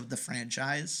deaths of the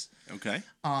franchise. Okay.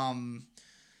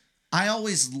 I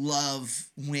always love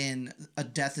when a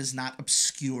death is not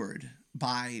obscured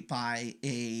by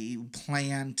a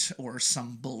plant or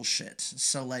some bullshit.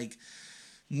 So like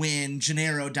when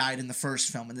Gennaro died in the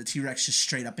first film and the T-Rex just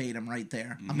straight up ate him right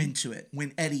there. Mm-hmm. I'm into it.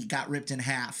 When Eddie got ripped in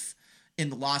half in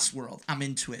the Lost World, I'm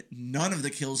into it. None of the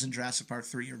kills in Jurassic Park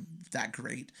 3 are that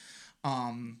great.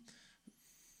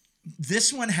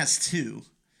 This one has two.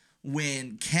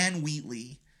 When Ken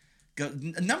Wheatley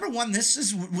number one,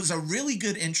 was a really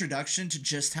good introduction to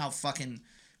just how fucking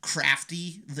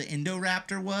crafty the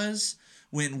Indoraptor was.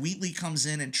 When Wheatley comes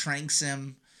in and tranks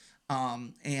him,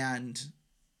 and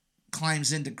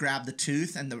climbs in to grab the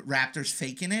tooth, and the raptor's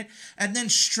faking it, and then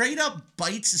straight up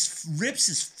rips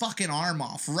his fucking arm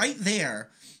off right there,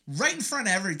 right in front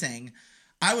of everything.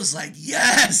 I was like,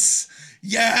 yes,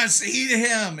 eat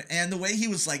him. And the way he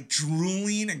was like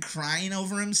drooling and crying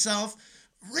over himself,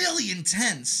 really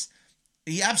intense.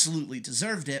 He absolutely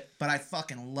deserved it, but I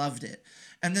fucking loved it.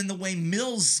 And then the way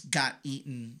Mills got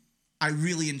eaten, I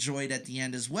really enjoyed at the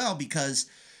end as well, because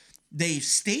they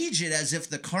stage it as if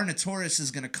the Carnotaurus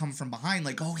is going to come from behind.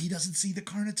 Like, oh, he doesn't see the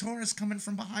Carnotaurus coming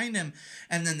from behind him.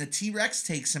 And then the T-Rex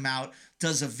takes him out,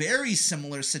 does a very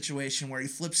similar situation where he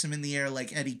flips him in the air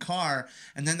like Eddie Carr,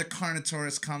 and then the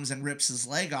Carnotaurus comes and rips his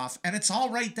leg off, and it's all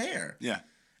right there. Yeah.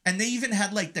 And they even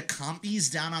had, like, the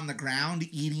compies down on the ground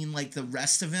eating, like, the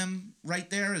rest of him right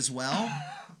there as well.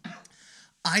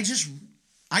 I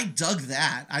dug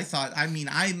that.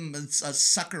 I'm a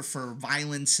sucker for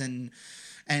violence and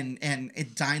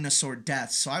dinosaur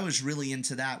deaths, so I was really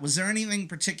into that. Was there anything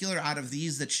particular out of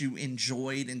these that you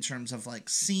enjoyed in terms of, like,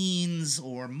 scenes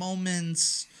or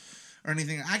moments or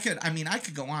anything? I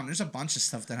could go on. There's a bunch of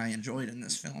stuff that I enjoyed in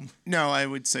this film. No, I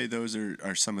would say those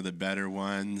are some of the better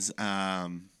ones.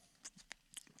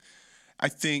 I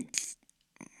think,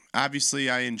 obviously,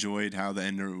 I enjoyed how the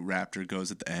Indoraptor goes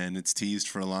at the end. It's teased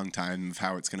for a long time of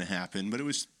how it's going to happen, but it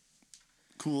was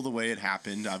cool the way it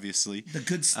happened, obviously. The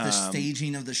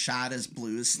staging of the shot as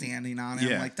Blue is standing on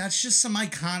him. Yeah. Like, that's just some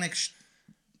iconic...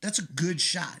 that's a good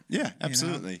shot. Yeah,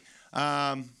 absolutely. You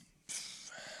know?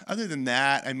 Other than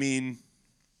that, I mean,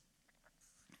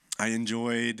 I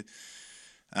enjoyed...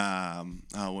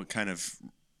 what kind of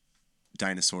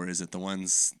dinosaur is it? The one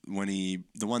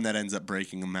that ends up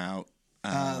breaking him out.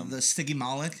 The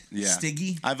Stygimoloch. Yeah.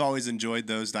 Stiggy. I've always enjoyed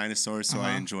those dinosaurs, so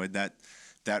I enjoyed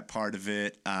that part of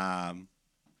it. I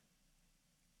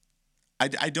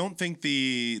don't think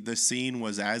the scene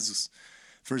was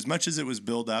for as much as it was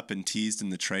built up and teased in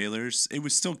the trailers, it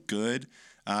was still good.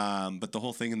 But the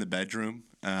whole thing in the bedroom,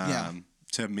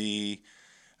 to me,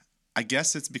 I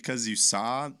guess it's because you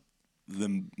saw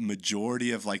the majority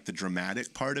of like the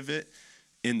dramatic part of it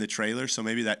in the trailer, so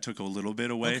maybe that took a little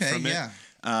bit away from it.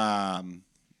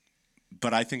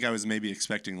 But I think I was maybe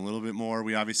expecting a little bit more.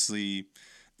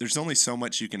 There's only so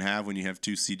much you can have when you have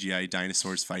two CGI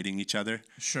dinosaurs fighting each other.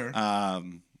 Sure.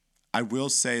 I will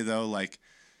say though, like,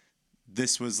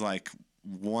 this was like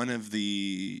one of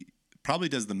the, probably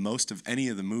does the most of any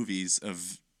of the movies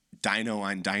of dino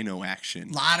on dino action.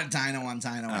 A lot of dino on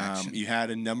dino action. You had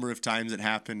a number of times it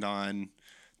happened on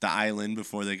the island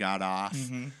before they got off.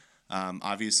 Mm-hmm.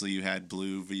 Obviously, you had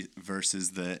Blue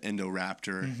versus the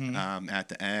Indoraptor at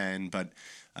the end, but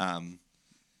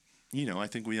I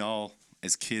think we all,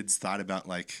 as kids, thought about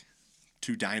like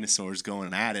two dinosaurs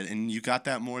going at it, and you got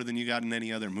that more than you got in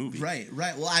any other movie. Right.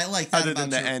 Well, I like that. Other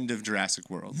than the end of Jurassic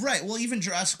World. Right. Well, even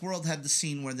Jurassic World had the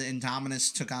scene where the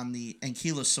Indominus took on the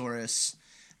Ankylosaurus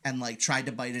and like tried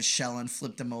to bite his shell and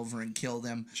flipped him over and killed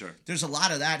him. Sure. There's a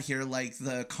lot of that here, like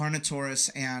the Carnotaurus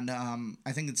and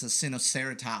I think it's a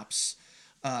Sinoceratops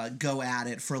go at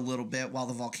it for a little bit while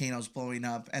the volcano's blowing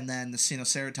up, and then the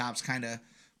Sinoceratops kind of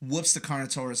whoops the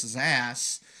Carnotaurus's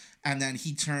ass, and then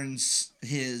he turns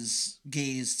his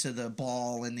gaze to the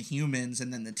ball and the humans,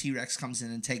 and then the T-Rex comes in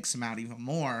and takes him out even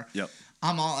more. Yep.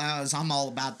 I'm all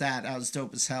about that. That was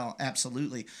dope as hell.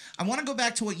 Absolutely. I want to go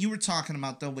back to what you were talking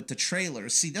about though with the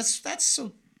trailers. See, that's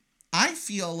so. I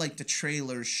feel like the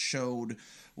trailers showed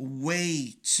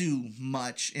way too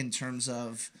much in terms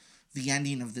of the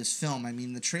ending of this film. I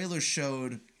mean, the trailer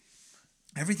showed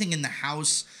everything in the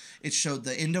house. It showed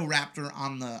the Indoraptor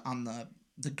on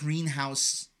the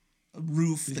greenhouse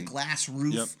roof, the glass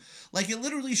roof. Yep. Like it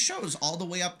literally shows all the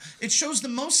way up. It shows the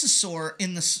mosasaur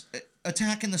in the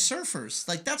attacking the surfers.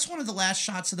 Like that's one of the last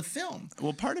shots of the film.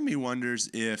 Well, part of me wonders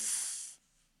if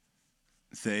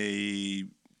they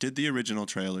did the original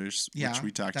trailers, which we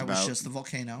talked about. That was just the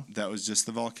volcano. That was just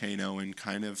the volcano, and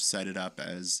kind of set it up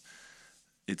as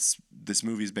this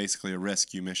movie is basically a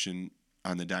rescue mission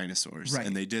on the dinosaurs. Right.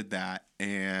 And they did that,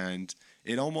 and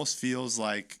it almost feels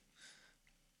like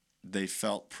they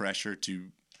felt pressure to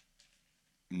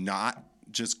not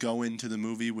just go into the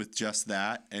movie with just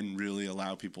that and really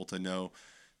allow people to know,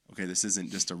 okay, this isn't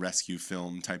just a rescue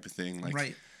film type of thing. Like,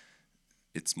 right.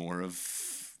 It's more of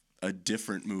a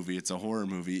different movie. It's a horror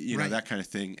movie, you know, that kind of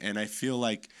thing. And I feel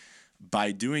like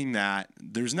by doing that,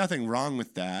 there's nothing wrong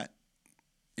with that.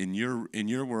 In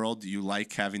your world, you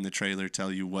like having the trailer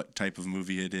tell you what type of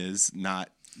movie it is, not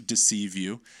deceive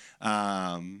you.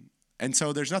 And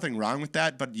so there's nothing wrong with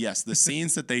that. But yes, the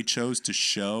scenes that they chose to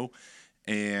show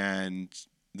and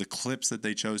the clips that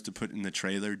they chose to put in the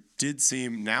trailer did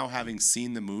seem, now having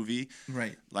seen the movie,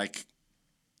 right, like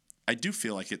I do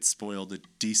feel like it spoiled a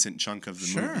decent chunk of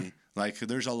the movie. Like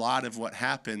there's a lot of what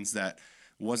happens that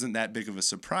wasn't that big of a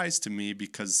surprise to me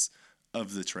because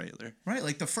of the trailer. Right,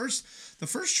 like the first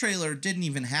trailer didn't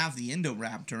even have the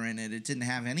Indoraptor in it. It didn't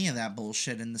have any of that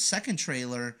bullshit. And the second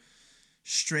trailer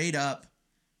straight up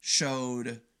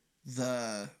showed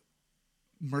the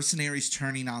mercenaries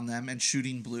turning on them and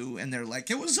shooting Blue, and they're like,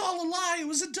 it was all a lie, it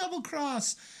was a double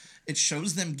cross. It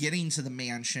shows them getting to the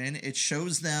mansion. It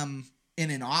shows them in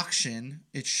an auction.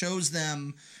 It shows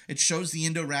the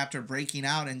Indoraptor breaking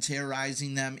out and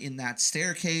terrorizing them in that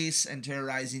staircase and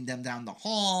terrorizing them down the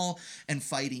hall and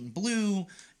fighting Blue.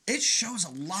 It shows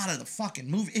a lot of the fucking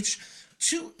movie.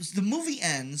 The movie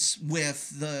ends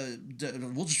with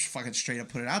we'll just fucking straight up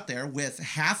put it out there, with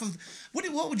half of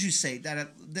what would you say that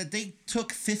they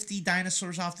took 50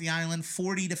 dinosaurs off the island,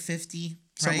 40 to 50,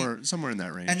 right? Somewhere in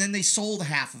that range. And then they sold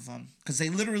half of them because they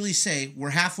literally say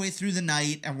we're halfway through the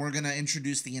night and we're gonna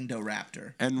introduce the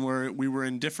Indoraptor. And we were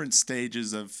in different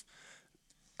stages of.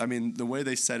 I mean, the way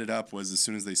they set it up was as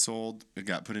soon as they sold, it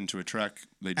got put into a truck,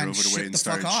 they drove it away and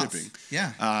started shipping.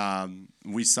 Yeah.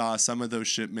 We saw some of those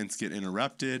shipments get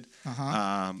interrupted,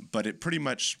 but it pretty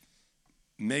much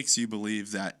makes you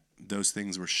believe that those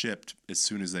things were shipped as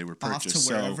soon as they were purchased. Off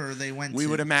to wherever they went we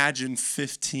would imagine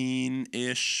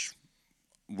 15-ish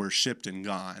were shipped and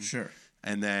gone. Sure.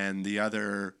 And then the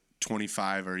other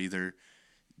 25 are either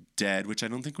dead, which I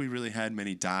don't think we really had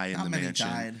many die in the mansion.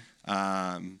 Not many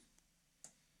died.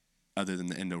 Other than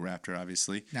the Indoraptor,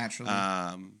 obviously. Naturally.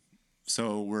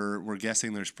 So we're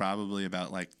guessing there's probably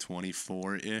about like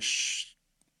 24-ish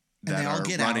that are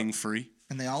running free.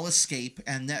 And they all escape.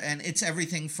 And it's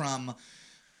everything from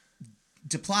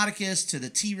Diplodocus to the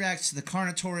T-Rex to the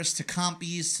Carnotaurus to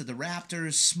Compies to the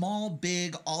Raptors. Small,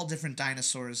 big, all different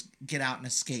dinosaurs get out and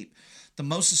escape. The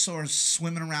Mosasaur is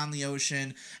swimming around the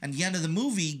ocean. And the end of the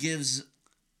movie gives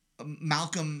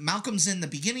Malcolm's in the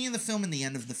beginning of the film and the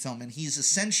end of the film, and he's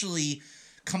essentially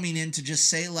coming in to just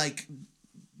say, like,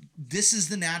 this is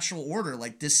the natural order,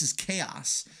 like, this is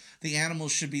chaos. The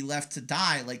animals should be left to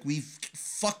die. Like, we've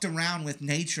fucked around with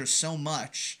nature so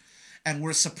much, and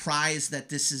we're surprised that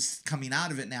this is coming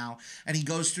out of it now. And he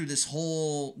goes through this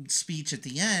whole speech at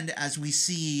the end as we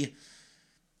see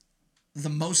the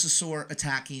Mosasaur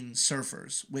attacking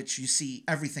surfers, which you see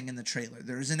everything in the trailer.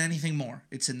 There isn't anything more.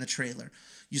 It's in the trailer.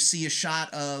 You see a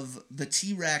shot of the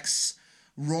T-Rex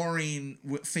roaring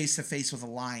face-to-face with a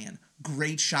lion.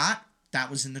 Great shot. That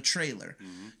was in the trailer.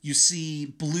 Mm-hmm. You see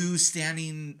Blue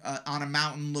standing on a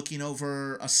mountain looking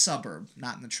over a suburb.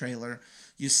 Not in the trailer.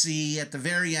 You see at the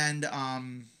very end,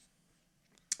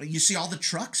 you see all the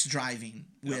trucks driving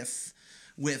with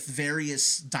with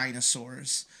various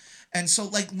dinosaurs. And so,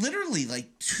 like, literally,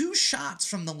 like, 2 shots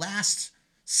from the last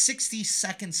 60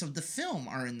 seconds of the film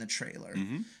are in the trailer.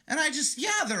 And I just,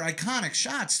 they're iconic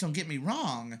shots, don't get me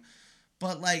wrong.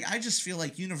 But, like, I just feel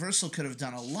like Universal could have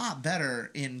done a lot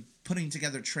better in putting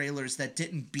together trailers that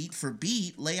didn't beat for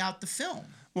beat lay out the film.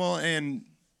 Well, and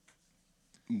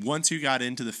once you got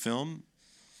into the film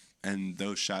and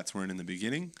those shots weren't in the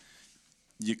beginning,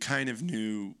 you kind of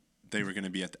knew they were going to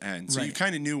be at the end. So you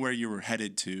kind of knew where you were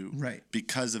headed to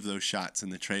because of those shots in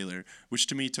the trailer, which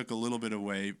to me took a little bit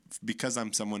away because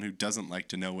I'm someone who doesn't like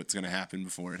to know what's going to happen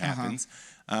before it happens.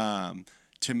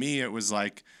 To me, it was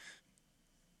like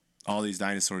all these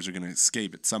dinosaurs are going to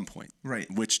escape at some point,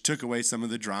 which took away some of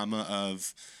the drama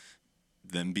of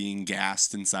them being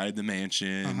gassed inside the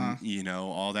mansion, you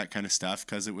know, all that kind of stuff.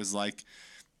 Because it was like,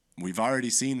 we've already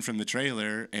seen from the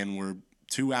trailer and we're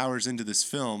 2 hours into this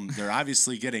film, they're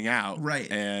obviously getting out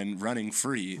and running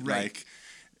free. Like,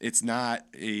 it's not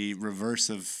a reverse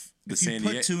of the San Diego.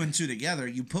 If you put 2 and 2 together,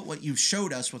 you put what you've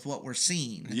showed us with what we're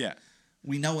seeing. Yeah.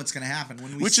 We know what's going to happen.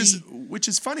 When we which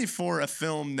is funny for a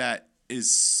film that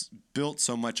is built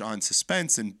so much on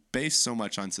suspense and based so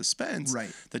much on suspense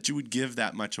that you would give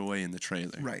that much away in the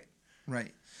trailer.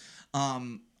 Right.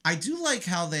 I do like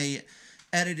how they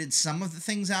edited some of the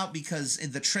things out because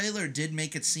the trailer did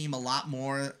make it seem a lot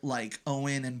more like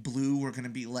Owen and Blue were going to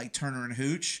be like Turner and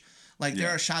Hooch. Like there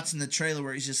are shots in the trailer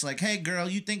where he's just like, hey girl,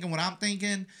 you thinking what I'm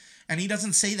thinking? And he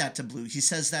doesn't say that to Blue. He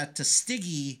says that to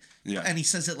Stiggy and he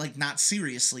says it like not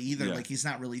seriously either. Like he's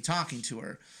not really talking to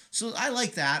her. So I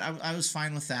like that. I was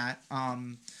fine with that. I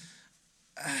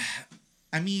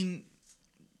mean,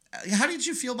 how did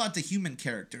you feel about the human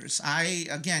characters?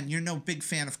 Again, you're no big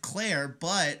fan of Claire,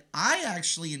 but I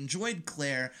actually enjoyed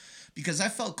Claire because I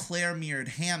felt Claire mirrored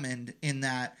Hammond in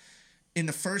that in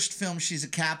the first film she's a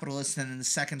capitalist and in the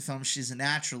second film she's a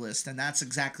naturalist. And that's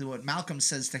exactly what Malcolm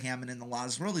says to Hammond in The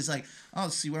Lost World. He's like, oh,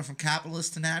 so you went from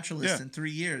capitalist to naturalist in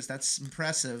 3 years. That's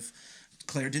impressive.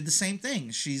 Claire did the same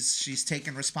thing. She's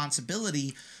taken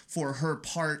responsibility for her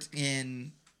part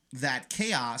in that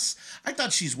chaos. I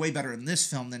thought she's way better in this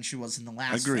film than she was in the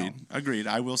last film. Agreed.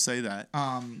 I will say that.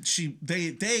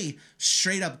 They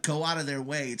straight up go out of their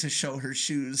way to show her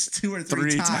shoes 2 or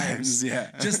 3 times.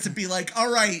 Just to be like, all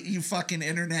right, you fucking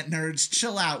internet nerds,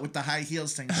 chill out with the high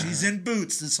heels thing. She's in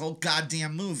boots this whole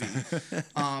goddamn movie.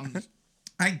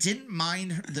 I didn't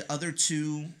mind the other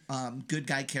 2 good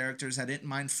guy characters. I didn't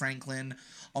mind Franklin,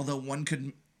 although one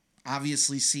could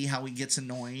obviously see how he gets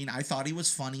annoying. I thought he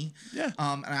was funny.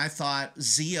 And I thought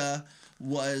Zia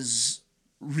was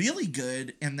really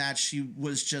good in that she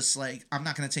was just like, I'm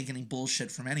not going to take any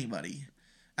bullshit from anybody.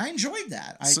 I enjoyed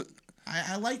that.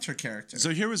 I liked her character. So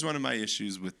here was one of my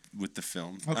issues with the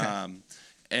film.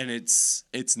 And it's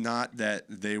not that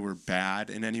they were bad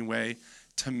in any way.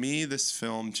 To me, this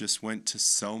film just went to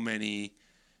so many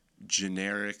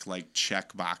generic, like,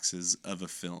 check boxes of a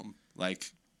film.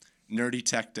 Like, nerdy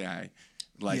tech guy,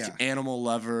 like animal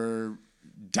lover,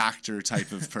 doctor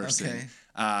type of person.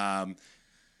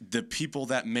 The people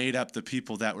that made up the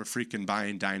people that were freaking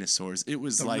buying dinosaurs. It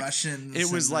was like Russians.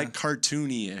 It was like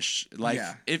cartoony-ish. Like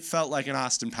it felt like an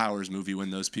Austin Powers movie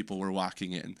when those people were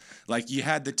walking in. Like you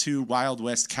had the 2 Wild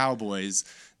West cowboys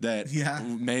that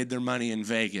made their money in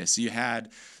Vegas. You had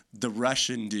the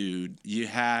Russian dude. You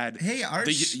had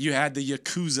you had the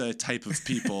Yakuza type of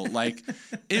people. Like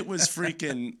it was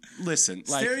freaking like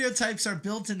stereotypes are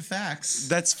built-in facts.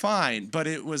 That's fine, but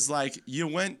it was like you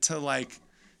went to like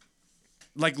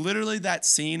literally that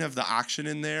scene of the auction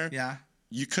in there. Yeah.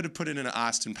 You could have put it in an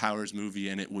Austin Powers movie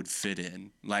and it would fit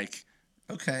in. Like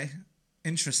okay.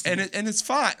 Interesting. And it's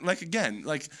fine. Like again,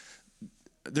 like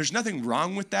there's nothing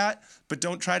wrong with that, but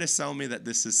don't try to sell me that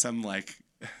this is some like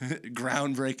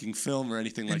groundbreaking film or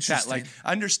anything like that. Like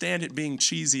understand it being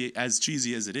cheesy as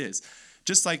it is.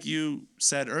 Just like you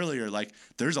said earlier, like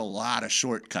there's a lot of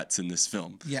shortcuts in this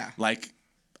film. Yeah. Like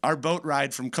our boat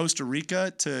ride from Costa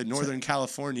Rica to Northern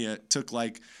California took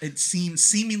like it seemed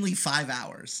seemingly 5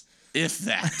 hours. If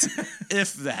that.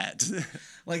 If that.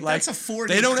 Like that's a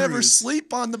 4-day They don't cruise. ever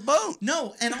sleep on the boat.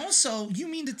 No, and also you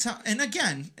mean to tell, and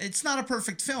again, it's not a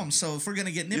perfect film, so if we're going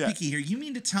to get nitpicky here, you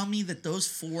mean to tell me that those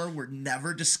 4 were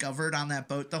never discovered on that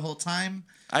boat the whole time?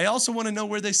 I also want to know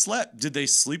where they slept. Did they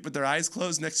sleep with their eyes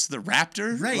closed next to the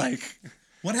raptor? Right. Like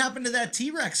what happened to that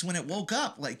T-Rex when it woke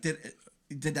up? Like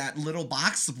did that little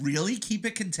box really keep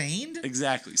it contained?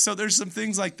 Exactly. So there's some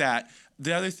things like that.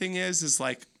 The other thing is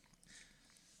like,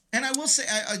 and I will say,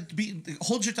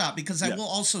 hold your thought, because I will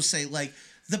also say, like,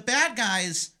 the bad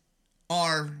guys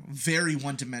are very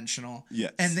one-dimensional.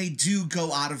 Yes. And they do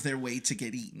go out of their way to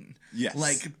get eaten. Yes.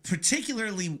 Like,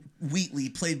 particularly Wheatley,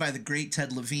 played by the great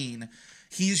Ted Levine.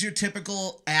 He's your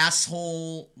typical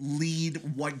asshole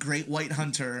lead great white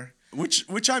hunter.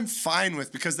 Which I'm fine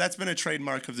with, because that's been a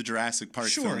trademark of the Jurassic Park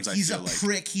films. Sure, he's a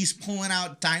prick. He's pulling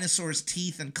out dinosaurs'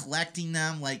 teeth and collecting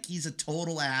them. Like, he's a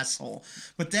total asshole.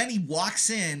 But then he walks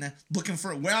in looking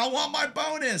for, I want my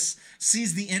bonus.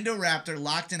 Sees the Indoraptor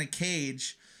locked in a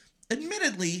cage.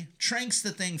 Admittedly, tranks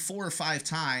the thing 4 or 5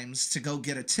 times to go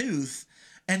get a tooth.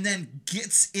 And then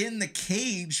gets in the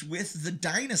cage with the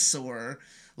dinosaur.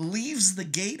 Leaves the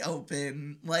gate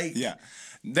open. Like, yeah.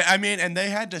 I mean, and they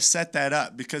had to set that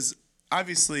up, because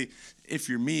obviously, if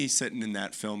you're me sitting in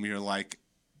that film, you're like,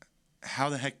 how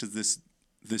the heck does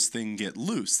this thing get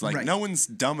loose? Like, no one's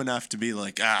dumb enough to be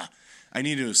like, I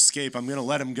need to escape. I'm going to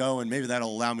let him go, and maybe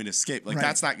that'll allow me to escape. Like,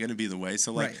 that's not going to be the way.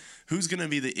 So, like, who's going to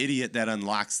be the idiot that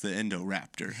unlocks the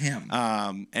Indoraptor? Him.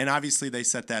 And obviously, they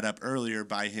set that up earlier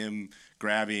by him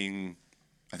grabbing,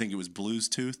 I think it was Blue's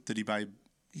tooth. Did he buy...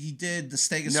 He did the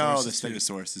Stegosaurus. No, the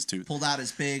Stegosaurus' tooth. Pulled out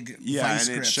his big vice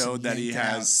and it showed that he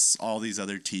has all these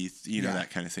other teeth, that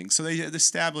kind of thing. So they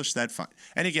established that fine.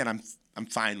 And again, I'm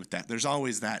fine with that. There's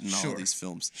always that in all of these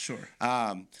films. Sure.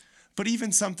 But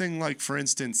even something like, for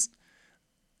instance,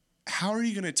 how are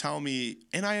you going to tell me?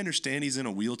 And I understand he's in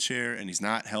a wheelchair and he's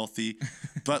not healthy,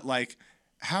 but like,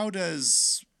 how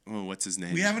does? Oh, what's his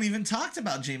name? We haven't even talked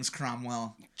about James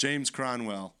Cromwell. James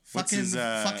Cromwell.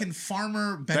 Fucking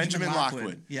farmer Benjamin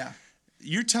Lockwood. Yeah.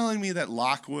 You're telling me that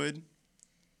Lockwood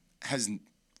has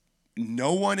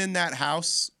no one in that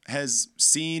house has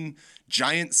seen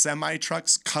giant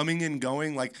semi-trucks coming and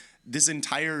going, like this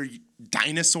entire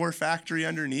dinosaur factory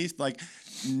underneath? Like,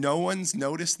 no one's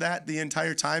noticed that the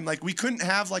entire time? Like, we couldn't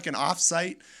have like an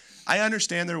off-site. I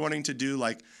understand they're wanting to do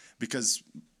like, because...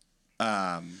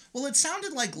 well, it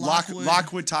sounded like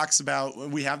Lockwood talks about,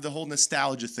 we have the whole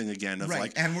nostalgia thing again of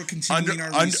like, and we're continuing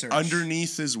our research.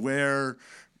 Underneath is where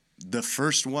the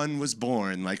first one was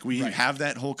born. Like, we have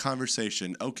that whole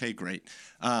conversation. Okay, great.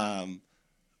 But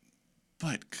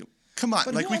come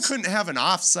on, like, we couldn't have an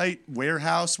off-site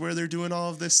warehouse where they're doing all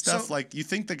of this stuff. So, like, you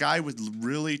think the guy would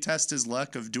really test his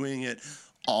luck of doing it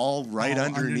all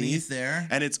underneath there,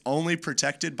 and it's only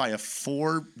protected by a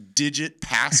 4-digit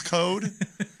passcode?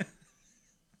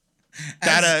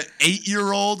 That a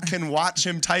 8-year-old can watch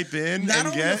him type in not and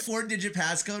only get a 4-digit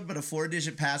passcode, but a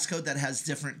 4-digit passcode that has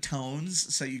different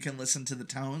tones, so you can listen to the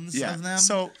tones of them.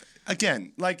 So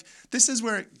again, like, this is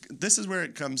where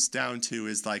it comes down to,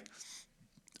 is like,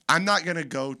 I'm not gonna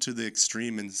go to the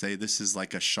extreme and say this is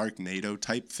like a Sharknado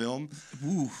type film.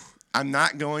 Ooh. I'm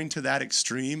not going to that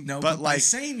extreme. No, but like, by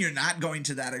saying you're not going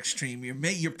to that extreme,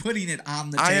 you're putting it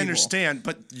on the table. I understand,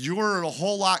 but you're a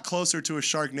whole lot closer to a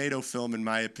Sharknado film, in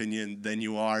my opinion, than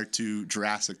you are to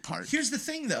Jurassic Park. Here's the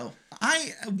thing, though.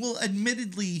 I'll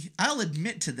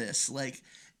admit to this. Like,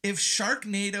 if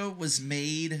Sharknado was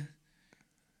made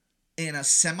in a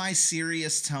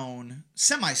semi-serious tone,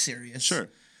 sure,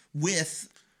 with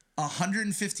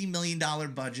 $150 million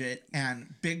budget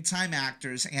and big-time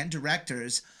actors and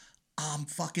directors, I'm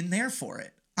fucking there for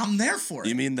it. I'm there for it.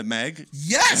 You mean the Meg?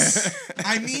 Yes!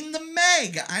 I mean the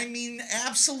Meg. I mean,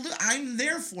 absolutely. I'm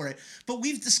there for it. But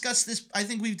we've discussed this. I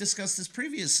think we've discussed this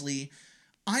previously.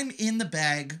 I'm in the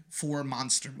bag for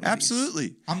monster movies.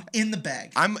 Absolutely. I'm in the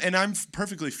bag. I'm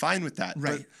perfectly fine with that.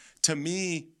 Right. But to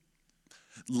me,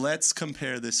 let's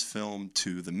compare this film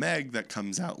to the Meg that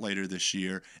comes out later this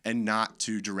year, and not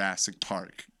to Jurassic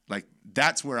Park. Like,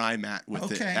 that's where I'm at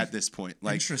with it at this point.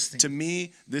 Like, interesting. To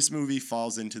me, this movie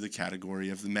falls into the category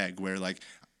of the Meg, where like,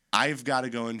 I've got to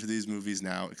go into these movies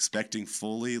now expecting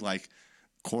fully like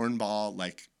cornball,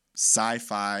 like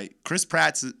sci-fi. Chris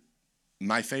Pratt's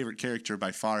my favorite character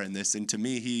by far in this, and to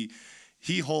me,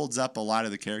 he holds up a lot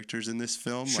of the characters in this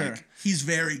film. Sure. Like, he's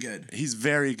very good. He's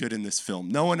very good in this film.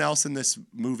 No one else in this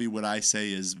movie would I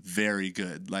say is very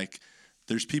good. Like,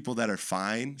 there's people that are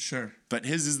fine. Sure. But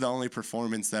his is the only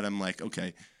performance that I'm like,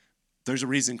 okay, there's a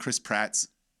reason Chris Pratt's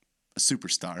a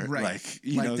superstar. Right. Like,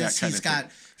 you know, that kind of thing.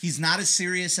 He's not as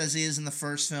serious as he is in the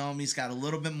first film. He's got a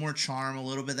little bit more charm, a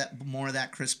little bit more of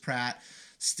that Chris Pratt.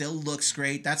 Still looks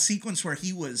great. That sequence where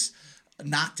he was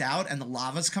knocked out and the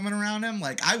lava's coming around him,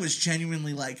 like, I was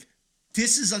genuinely like,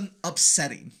 this is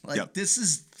upsetting. Like, this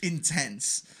is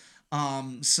intense.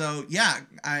 So yeah,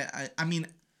 I mean,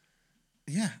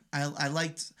 yeah,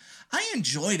 I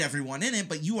enjoyed everyone in it,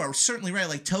 but you are certainly right.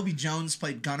 Like, Toby Jones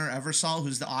played Gunnar Eversole,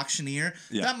 who's the auctioneer.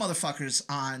 Yeah. That motherfucker's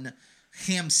on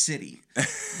Ham City,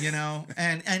 you know?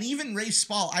 and even Rafe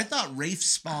Spall. I thought Rafe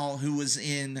Spall, who was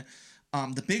in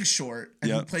The Big Short,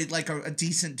 and he played like a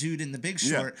decent dude in The Big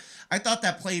Short. I thought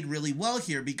that played really well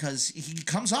here because he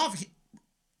comes off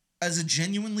as a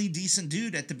genuinely decent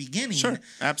dude at the beginning. Sure,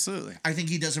 absolutely. I think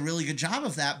he does a really good job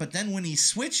of that. But then when he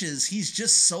switches, he's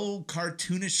just so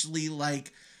cartoonishly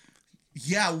like,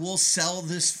 yeah, we'll sell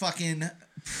this fucking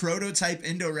prototype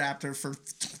Indoraptor for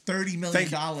 $30 million.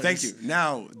 Thank you.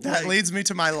 Now, that leads me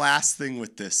to my last thing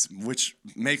with this, which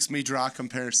makes me draw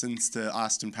comparisons to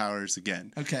Austin Powers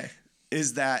again. Okay.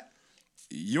 Is that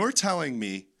you're telling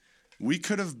me we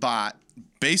could have bought,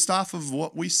 based off of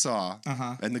what we saw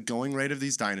and the going rate of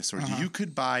these dinosaurs, you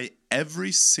could buy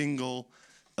every single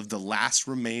of the last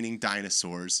remaining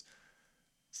dinosaurs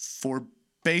for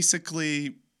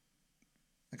basically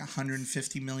like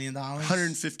 $150 million.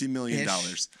 $150 million.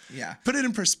 Yeah. Put it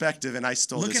in perspective, and I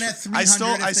stole Looking this. At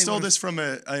 300, I stole this from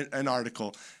an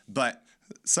article, but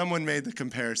someone made the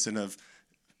comparison of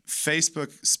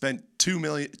Facebook spent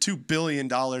 $2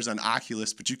 billion on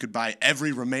Oculus, but you could buy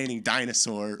every remaining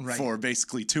dinosaur for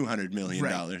basically $200 million.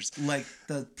 Like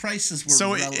the prices were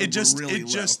so really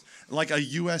low. Like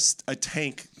a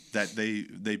tank that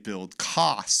they build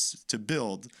costs to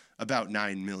build about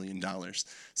 $9 million.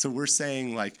 So we're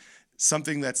saying like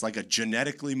something that's like a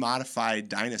genetically modified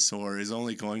dinosaur is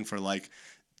only going for like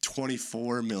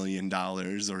 $24 million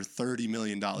or $30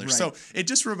 million. Right. So it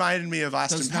just reminded me of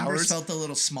Austin Powers. Those numbers felt a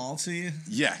little small to you?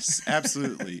 Yes,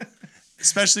 absolutely.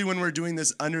 Especially when we're doing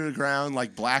this underground,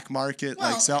 like black market,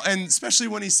 sell. And especially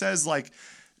when he says like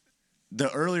the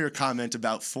earlier comment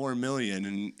about 4 million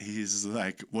and he's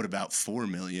like, what about 4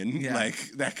 million? Yeah. Like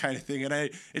that kind of thing. And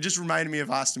it just reminded me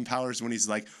of Austin Powers when he's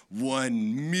like $1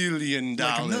 million.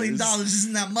 Like $1 million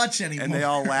isn't that much anymore. And they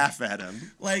all laugh at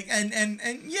him. Like, and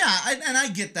yeah, and I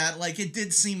get that. Like it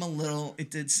did seem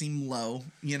low,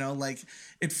 you know, like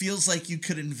it feels like you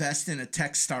could invest in a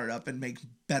tech startup and make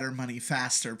better money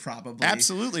faster probably.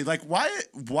 Absolutely. Like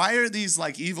why are these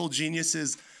like evil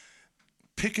geniuses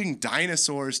picking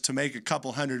dinosaurs to make a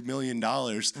couple $100 million?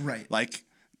 Right. Like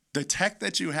the tech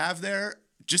that you have there,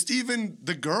 just even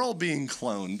the girl being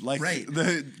cloned, like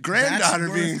the granddaughter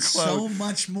being cloned. So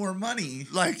much more money.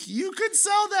 Like you could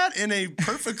sell that in a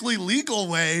perfectly legal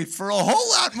way for a whole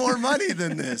lot more money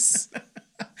than this.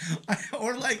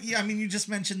 Or like, yeah, I mean, you just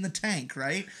mentioned the tank,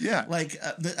 right? Yeah. Like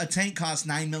a tank costs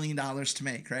 $9 million to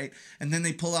make, right? And then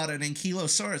they pull out an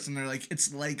ankylosaurus and they're like,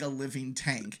 it's like a living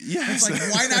tank. Yes. It's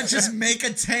like, why not just make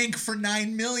a tank for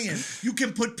 $9 million? You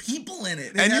can put people in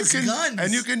it. It has guns.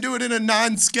 And you can do it in a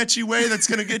non-sketchy way that's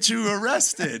going to get you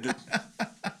arrested.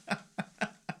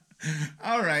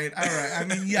 All right. I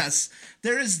mean, yes,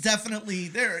 there is definitely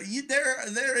there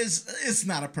is. It's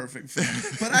not a perfect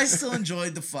film, but I still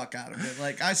enjoyed the fuck out of it.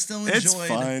 Like I still enjoyed. It's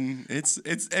fun.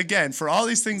 It's again for all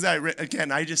these things.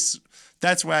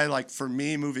 That's why like for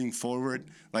me moving forward,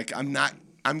 like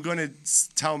I'm going to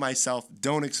tell myself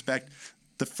don't expect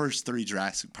the first 3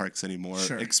 Jurassic Parks anymore.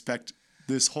 Sure. Expect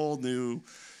this whole new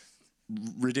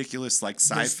ridiculous like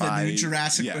sci-fi. The new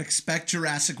Jurassic. Expect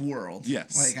Jurassic World.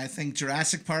 Yes. Like I think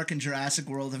Jurassic Park and Jurassic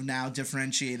World have now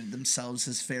differentiated themselves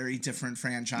as very different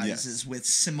franchises with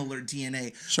similar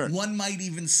DNA. Sure. One might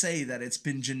even say that it's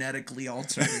been genetically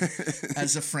altered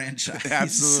as a franchise.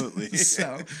 Absolutely.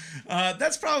 So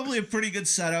that's probably a pretty good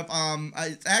setup.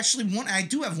 I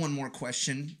do have one more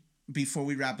question before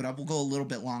we wrap it up. We'll go a little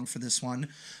bit long for this one,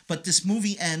 but this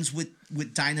movie ends with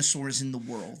dinosaurs in the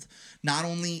world, not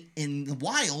only in the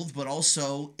wild, but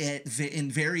also in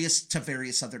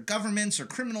various other governments or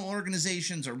criminal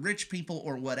organizations or rich people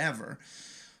or whatever.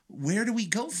 Where do we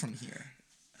go from here?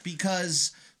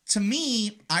 Because to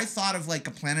me, I thought of like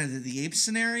a Planet of the Apes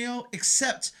scenario,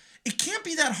 except it can't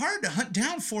be that hard to hunt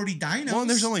down 40 dinos. Well,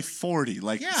 there's only 40.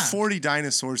 40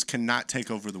 dinosaurs cannot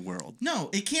take over the world. No,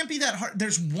 it can't be that hard.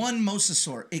 There's one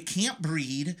mosasaur. It can't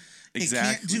breed. Exactly.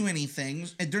 It can't do anything.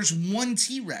 There's one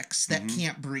T-Rex that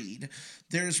can't breed.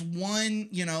 There's one,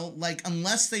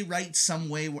 unless they write some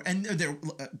way where, and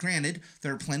granted,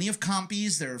 there are plenty of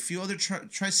compies. There are a few other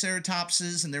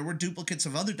triceratopses, and there were duplicates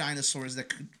of other dinosaurs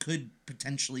that could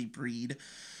potentially breed.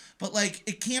 But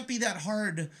it can't be that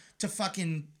hard to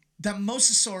fucking. That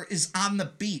mosasaur is on the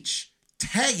beach.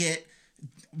 Tag it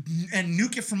and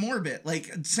nuke it from orbit.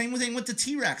 Same thing with the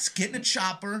T-Rex. Get in a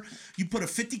chopper. You put a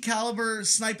 50 caliber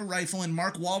sniper rifle in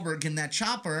Mark Wahlberg in that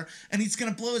chopper, and he's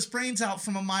going to blow his brains out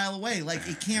from a mile away.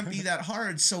 It can't be that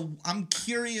hard. So I'm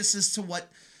curious as to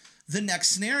what the next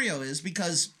scenario is,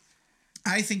 because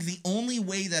I think the only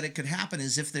way that it could happen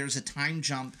is if there's a time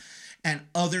jump and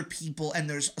other people, and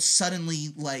there's suddenly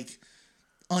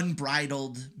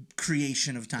unbridled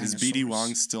creation of dinosaurs. Is BD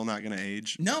Wong still not going to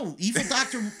age? No, evil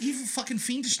fucking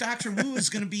fiendish Dr. Wu is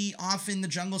going to be off in the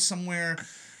jungle somewhere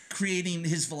creating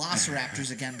his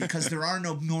velociraptors again because there are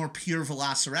no more pure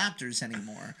velociraptors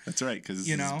anymore. That's right, because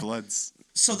his blood's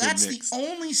so that's mixed. The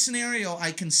only scenario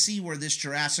I can see where this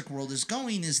Jurassic World is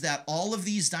going is that all of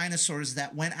these dinosaurs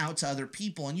that went out to other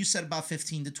people, and you said about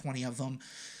 15 to 20 of them,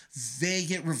 they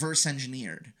get reverse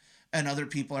engineered and other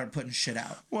people are putting shit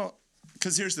out. Well,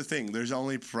 because here's the thing. There's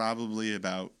only probably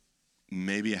about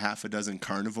maybe a half a dozen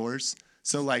carnivores.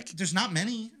 So, like... There's not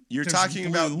many. You're talking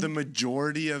about the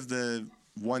majority of the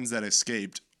ones that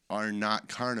escaped are not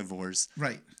carnivores.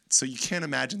 Right. So you can't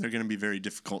imagine they're going to be very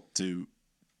difficult to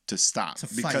stop.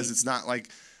 Because it's not like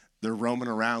they're roaming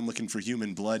around looking for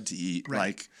human blood to eat. Right.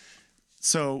 Like,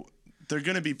 so they're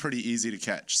going to be pretty easy to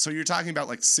catch. So you're talking about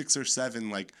like 6 or 7,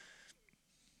 like...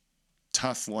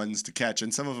 tough ones to catch,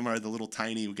 and some of them are the little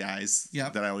tiny guys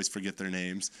that I always forget their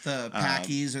names. The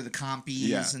Packies or the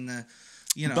Compies and the,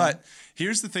 you know. But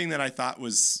here's the thing that I thought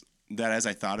was that as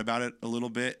I thought about it a little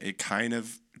bit, it kind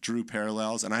of drew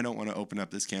parallels, and I don't want to open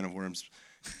up this can of worms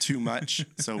too much,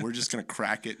 so we're just going to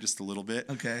crack it just a little bit.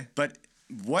 Okay. But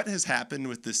what has happened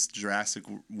with this Jurassic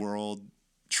World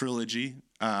trilogy,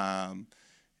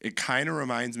 it kind of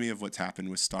reminds me of what's happened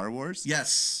with Star Wars.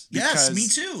 Yes. Yes, me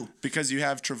too. Because you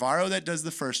have Trevorrow that does the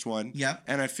first one. Yep.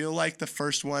 And I feel like the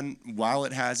first one, while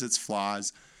it has its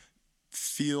flaws,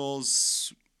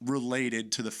 feels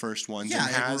related to the first ones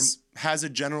and has a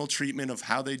general treatment of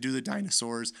how they do the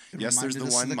dinosaurs. Yes, there's the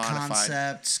one modified.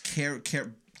 Concepts,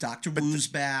 Dr. Wu's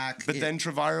back. But then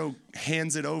Trevorrow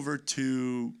hands it over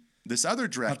to this other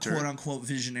director. A quote-unquote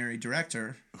visionary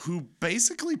director. Who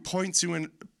basically paints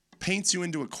you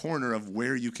into a corner of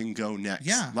where you can go next.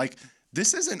 Yeah. Like,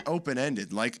 this isn't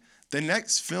open-ended. Like, the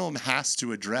next film has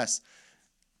to address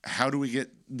how do we get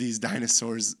these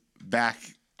dinosaurs back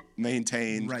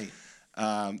maintained. Right.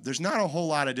 There's not a whole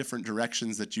lot of different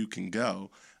directions that you can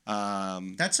go.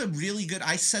 That's a really good...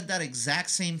 I said that exact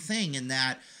same thing in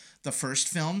that the first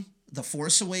film, The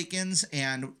Force Awakens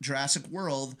and Jurassic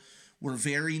World... were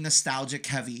very nostalgic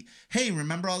heavy. Hey,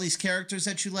 remember all these characters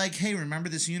that you like? Hey, remember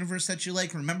this universe that you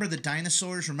like? Remember the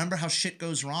dinosaurs? Remember how shit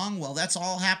goes wrong? Well, that's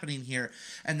all happening here.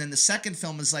 And then the second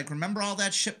film is like, remember all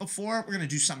that shit before? We're going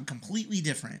to do something completely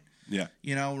different. Yeah.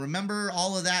 You know, remember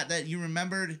all of that you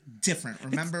remembered? Different.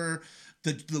 Remember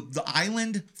the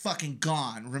island? Fucking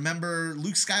gone. Remember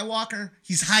Luke Skywalker?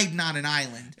 He's hiding on an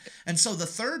island. And so the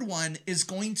third one is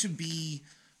going to be,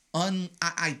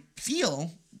 I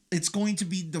feel... it's going to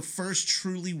be the first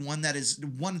truly one that is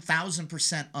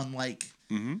 1,000% unlike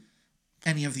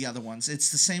any of the other ones. It's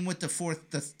the same with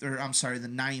the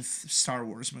ninth Star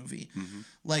Wars movie. Mm-hmm.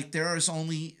 Like,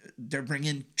 they're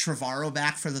bringing Trevorrow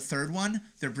back for the third one.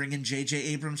 They're bringing J.J.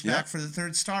 Abrams back for the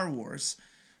third Star Wars.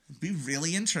 It'd be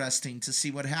really interesting to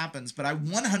see what happens. But I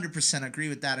 100% agree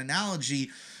with that analogy,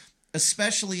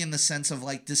 especially in the sense of,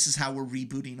 like, this is how we're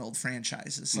rebooting old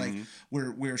franchises. Like,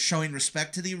 we're showing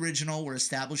respect to the original, we're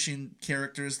establishing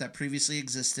characters that previously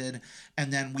existed,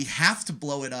 and then we have to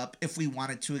blow it up if we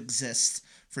want it to exist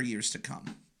for years to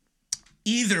come.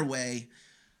 Either way,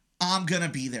 I'm going to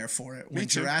be there for it. When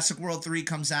Jurassic World 3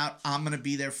 comes out, I'm going to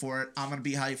be there for it. I'm going to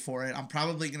be hyped for it. I'm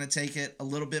probably going to take it a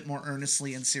little bit more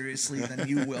earnestly and seriously than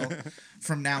you will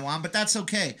from now on. But that's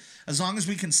okay. As long as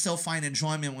we can still find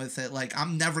enjoyment with it. Like,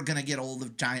 I'm never going to get old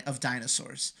of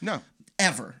dinosaurs. No.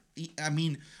 Ever. I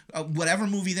mean, whatever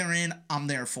movie they're in, I'm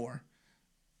there for.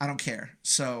 I don't care.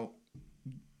 So,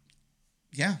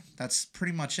 yeah, that's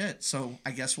pretty much it. So,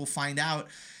 I guess we'll find out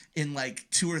in like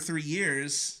 2 or 3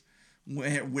 years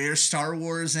where Star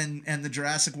Wars and the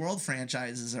Jurassic World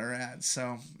franchises are at.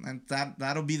 So and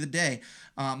that'll be the day.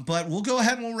 But we'll go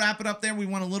ahead and we'll wrap it up there. We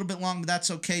went a little bit long, but that's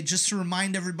okay. Just to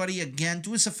remind everybody again,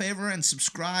 do us a favor and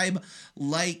subscribe,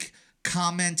 like,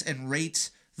 comment, and rate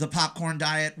the Popcorn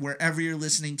Diet wherever you're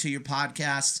listening to your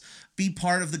podcasts. Be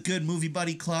part of the Good Movie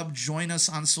Buddy Club. Join us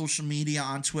on social media,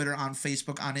 on Twitter, on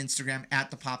Facebook, on Instagram, at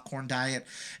The Popcorn Diet.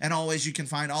 And always, you can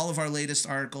find all of our latest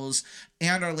articles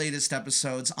and our latest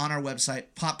episodes on our website,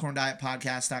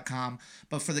 popcorndietpodcast.com.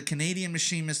 But for the Canadian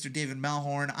machine, Mr. David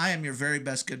Melhorn, I am your very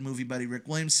best Good Movie Buddy, Rick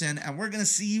Williamson, and we're going to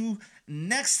see you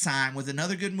next time with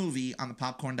another good movie on The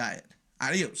Popcorn Diet.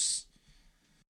 Adios.